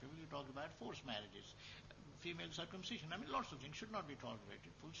unacceptable. You talk about forced marriages, female circumcision. I mean, lots of things should not be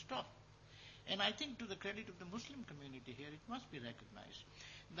tolerated, full stop. And I think to the credit of the Muslim community here, it must be recognized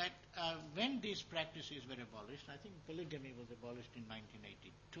that when these practices were abolished, I think polygamy was abolished in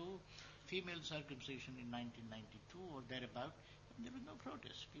 1982, female circumcision in 1992 or thereabout, there was no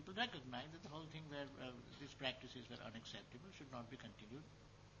protest. People recognized that the whole thing where these practices were unacceptable, should not be continued.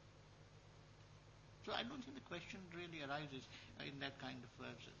 So I don't think the question really arises in that kind of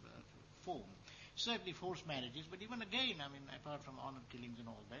form. Certainly forced marriages, but even again, I mean, apart from honor killings and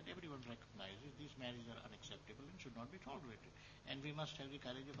all that, everyone recognizes these marriages are unacceptable and should not be tolerated. And we must have the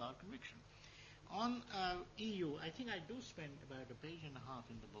courage of our conviction. On EU, I think I do spend about a page and a half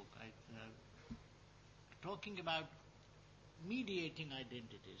in the book talking about mediating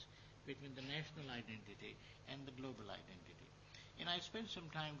identities between the national identity and the global identity. And I spent some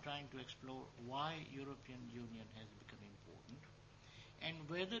time trying to explore why European Union has become important and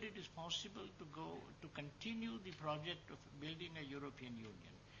whether it is possible to continue the project of building a European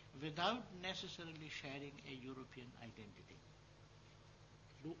Union without necessarily sharing a European identity.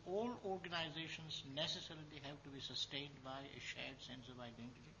 Do all organizations necessarily have to be sustained by a shared sense of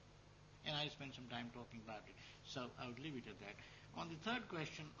identity? And I spent some time talking about it, so I would leave it at that. On the third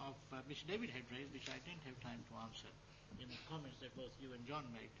question of which David had raised, which I didn't have time to answer in the comments that both you and John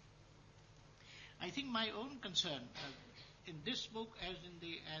made, I think my own concern in this book, as in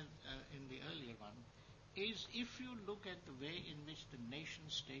the earlier one, is if you look at the way in which the nation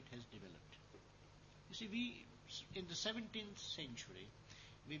state has developed. You see, in the 17th century,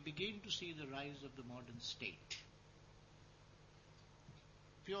 we begin to see the rise of the modern state,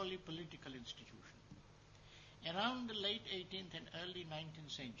 purely political institution. Around the late 18th and early 19th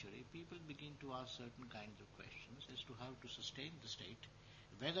century, people begin to ask certain kinds of questions as to how to sustain the state,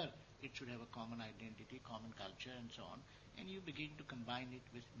 whether it should have a common identity, common culture, and so on, and you begin to combine it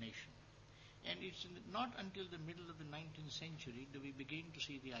with nation. And it's not until the middle of the 19th century that we begin to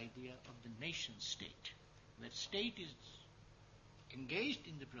see the idea of the nation state, where state is engaged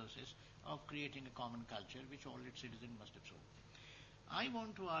in the process of creating a common culture which all its citizens must absorb. I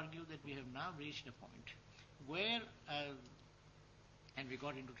want to argue that we have now reached a point where, and we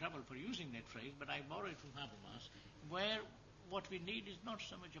got into trouble for using that phrase, but I borrow it from Habermas, where what we need is not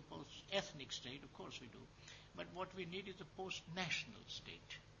so much a post-ethnic state, of course we do, but what we need is a post-national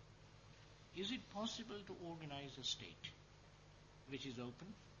state. Is it possible to organize a state which is open,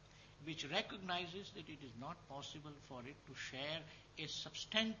 which recognizes that it is not possible for it to share a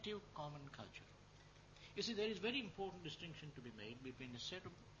substantive common culture? You see, there is very important distinction to be made between a set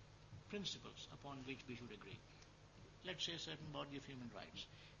of principles upon which we should agree. Let's say a certain body of human rights,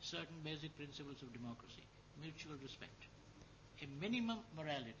 certain basic principles of democracy, mutual respect. A minimum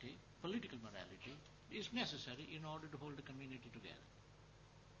morality, political morality, is necessary in order to hold a community together.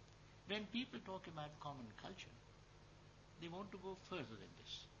 When people talk about common culture, they want to go further than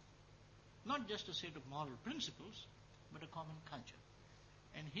this. Not just a set of moral principles, but a common culture.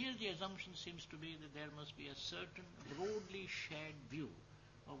 And here the assumption seems to be that there must be a certain broadly shared view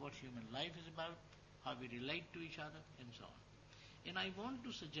of what human life is about, how we relate to each other, and so on. And I want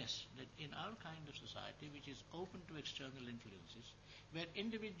to suggest that in our kind of society, which is open to external influences, where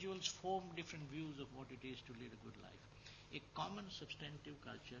individuals form different views of what it is to lead a good life, a common substantive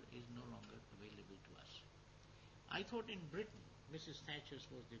culture is no longer available to us. I thought in Britain, Mrs. Thatcher's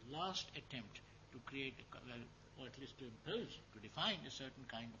was the last attempt to create, or at least to impose, to define a certain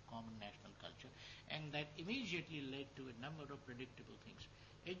kind of common national culture, and that immediately led to a number of predictable things.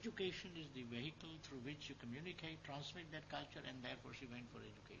 Education is the vehicle through which you communicate, transmit that culture, and therefore she went for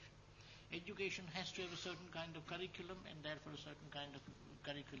education. Education has to have a certain kind of curriculum, and therefore a certain kind of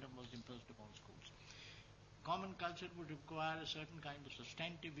curriculum was imposed upon schools. Common culture would require a certain kind of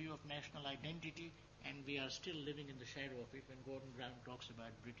substantive view of national identity, and we are still living in the shadow of it when Gordon Brown talks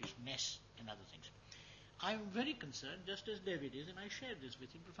about Britishness and other things. I am very concerned, just as David is, and I share this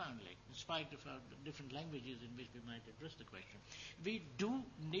with him profoundly, in spite of our different languages in which we might address the question. We do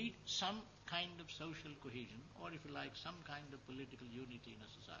need some kind of social cohesion, or if you like, some kind of political unity in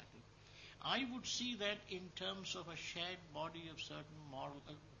a society. I would see that in terms of a shared body of certain moral,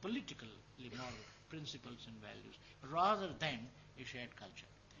 politically moral principles and values, rather than a shared culture.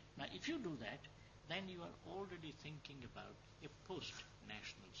 Now, if you do that, then you are already thinking about a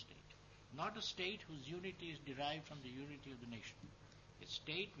post-national state. Not a state whose unity is derived from the unity of the nation. A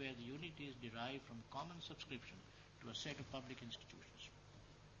state where the unity is derived from common subscription to a set of public institutions.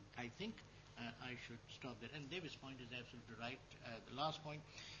 I think I should stop there. And David's point is absolutely right. The last point,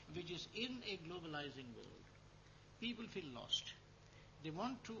 which is in a globalizing world, people feel lost. They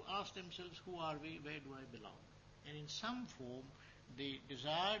want to ask themselves, who are we, where do I belong? And in some form, the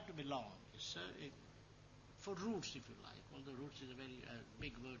desire to belong is for roots, if you like, although roots is a very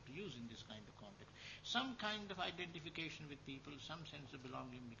big word to use in this kind of context. Some kind of identification with people, some sense of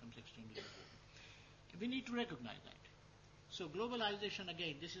belonging becomes extremely important. We need to recognize that. So globalization,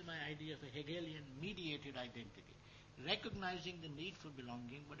 again, this is my idea of a Hegelian mediated identity, recognizing the need for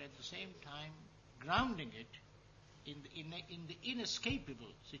belonging, but at the same time grounding it in the inescapable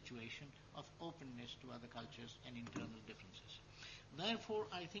situation of openness to other cultures and internal differences. Therefore,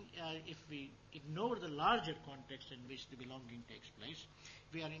 I think if we ignore the larger context in which the belonging takes place,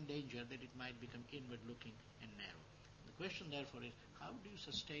 we are in danger that it might become inward-looking and narrow. The question, therefore, is how do you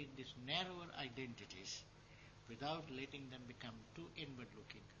sustain these narrower identities without letting them become too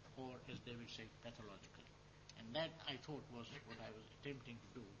inward-looking or, as they would say, pathological? And that, I thought, was what I was attempting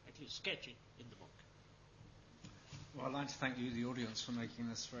to do, at least sketch it in the book. Well, I'd like to thank you, the audience, for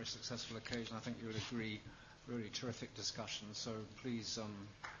making this a very successful occasion. I think you would agree. Really terrific discussion. So please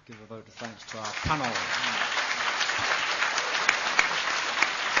give a vote of thanks to our panel.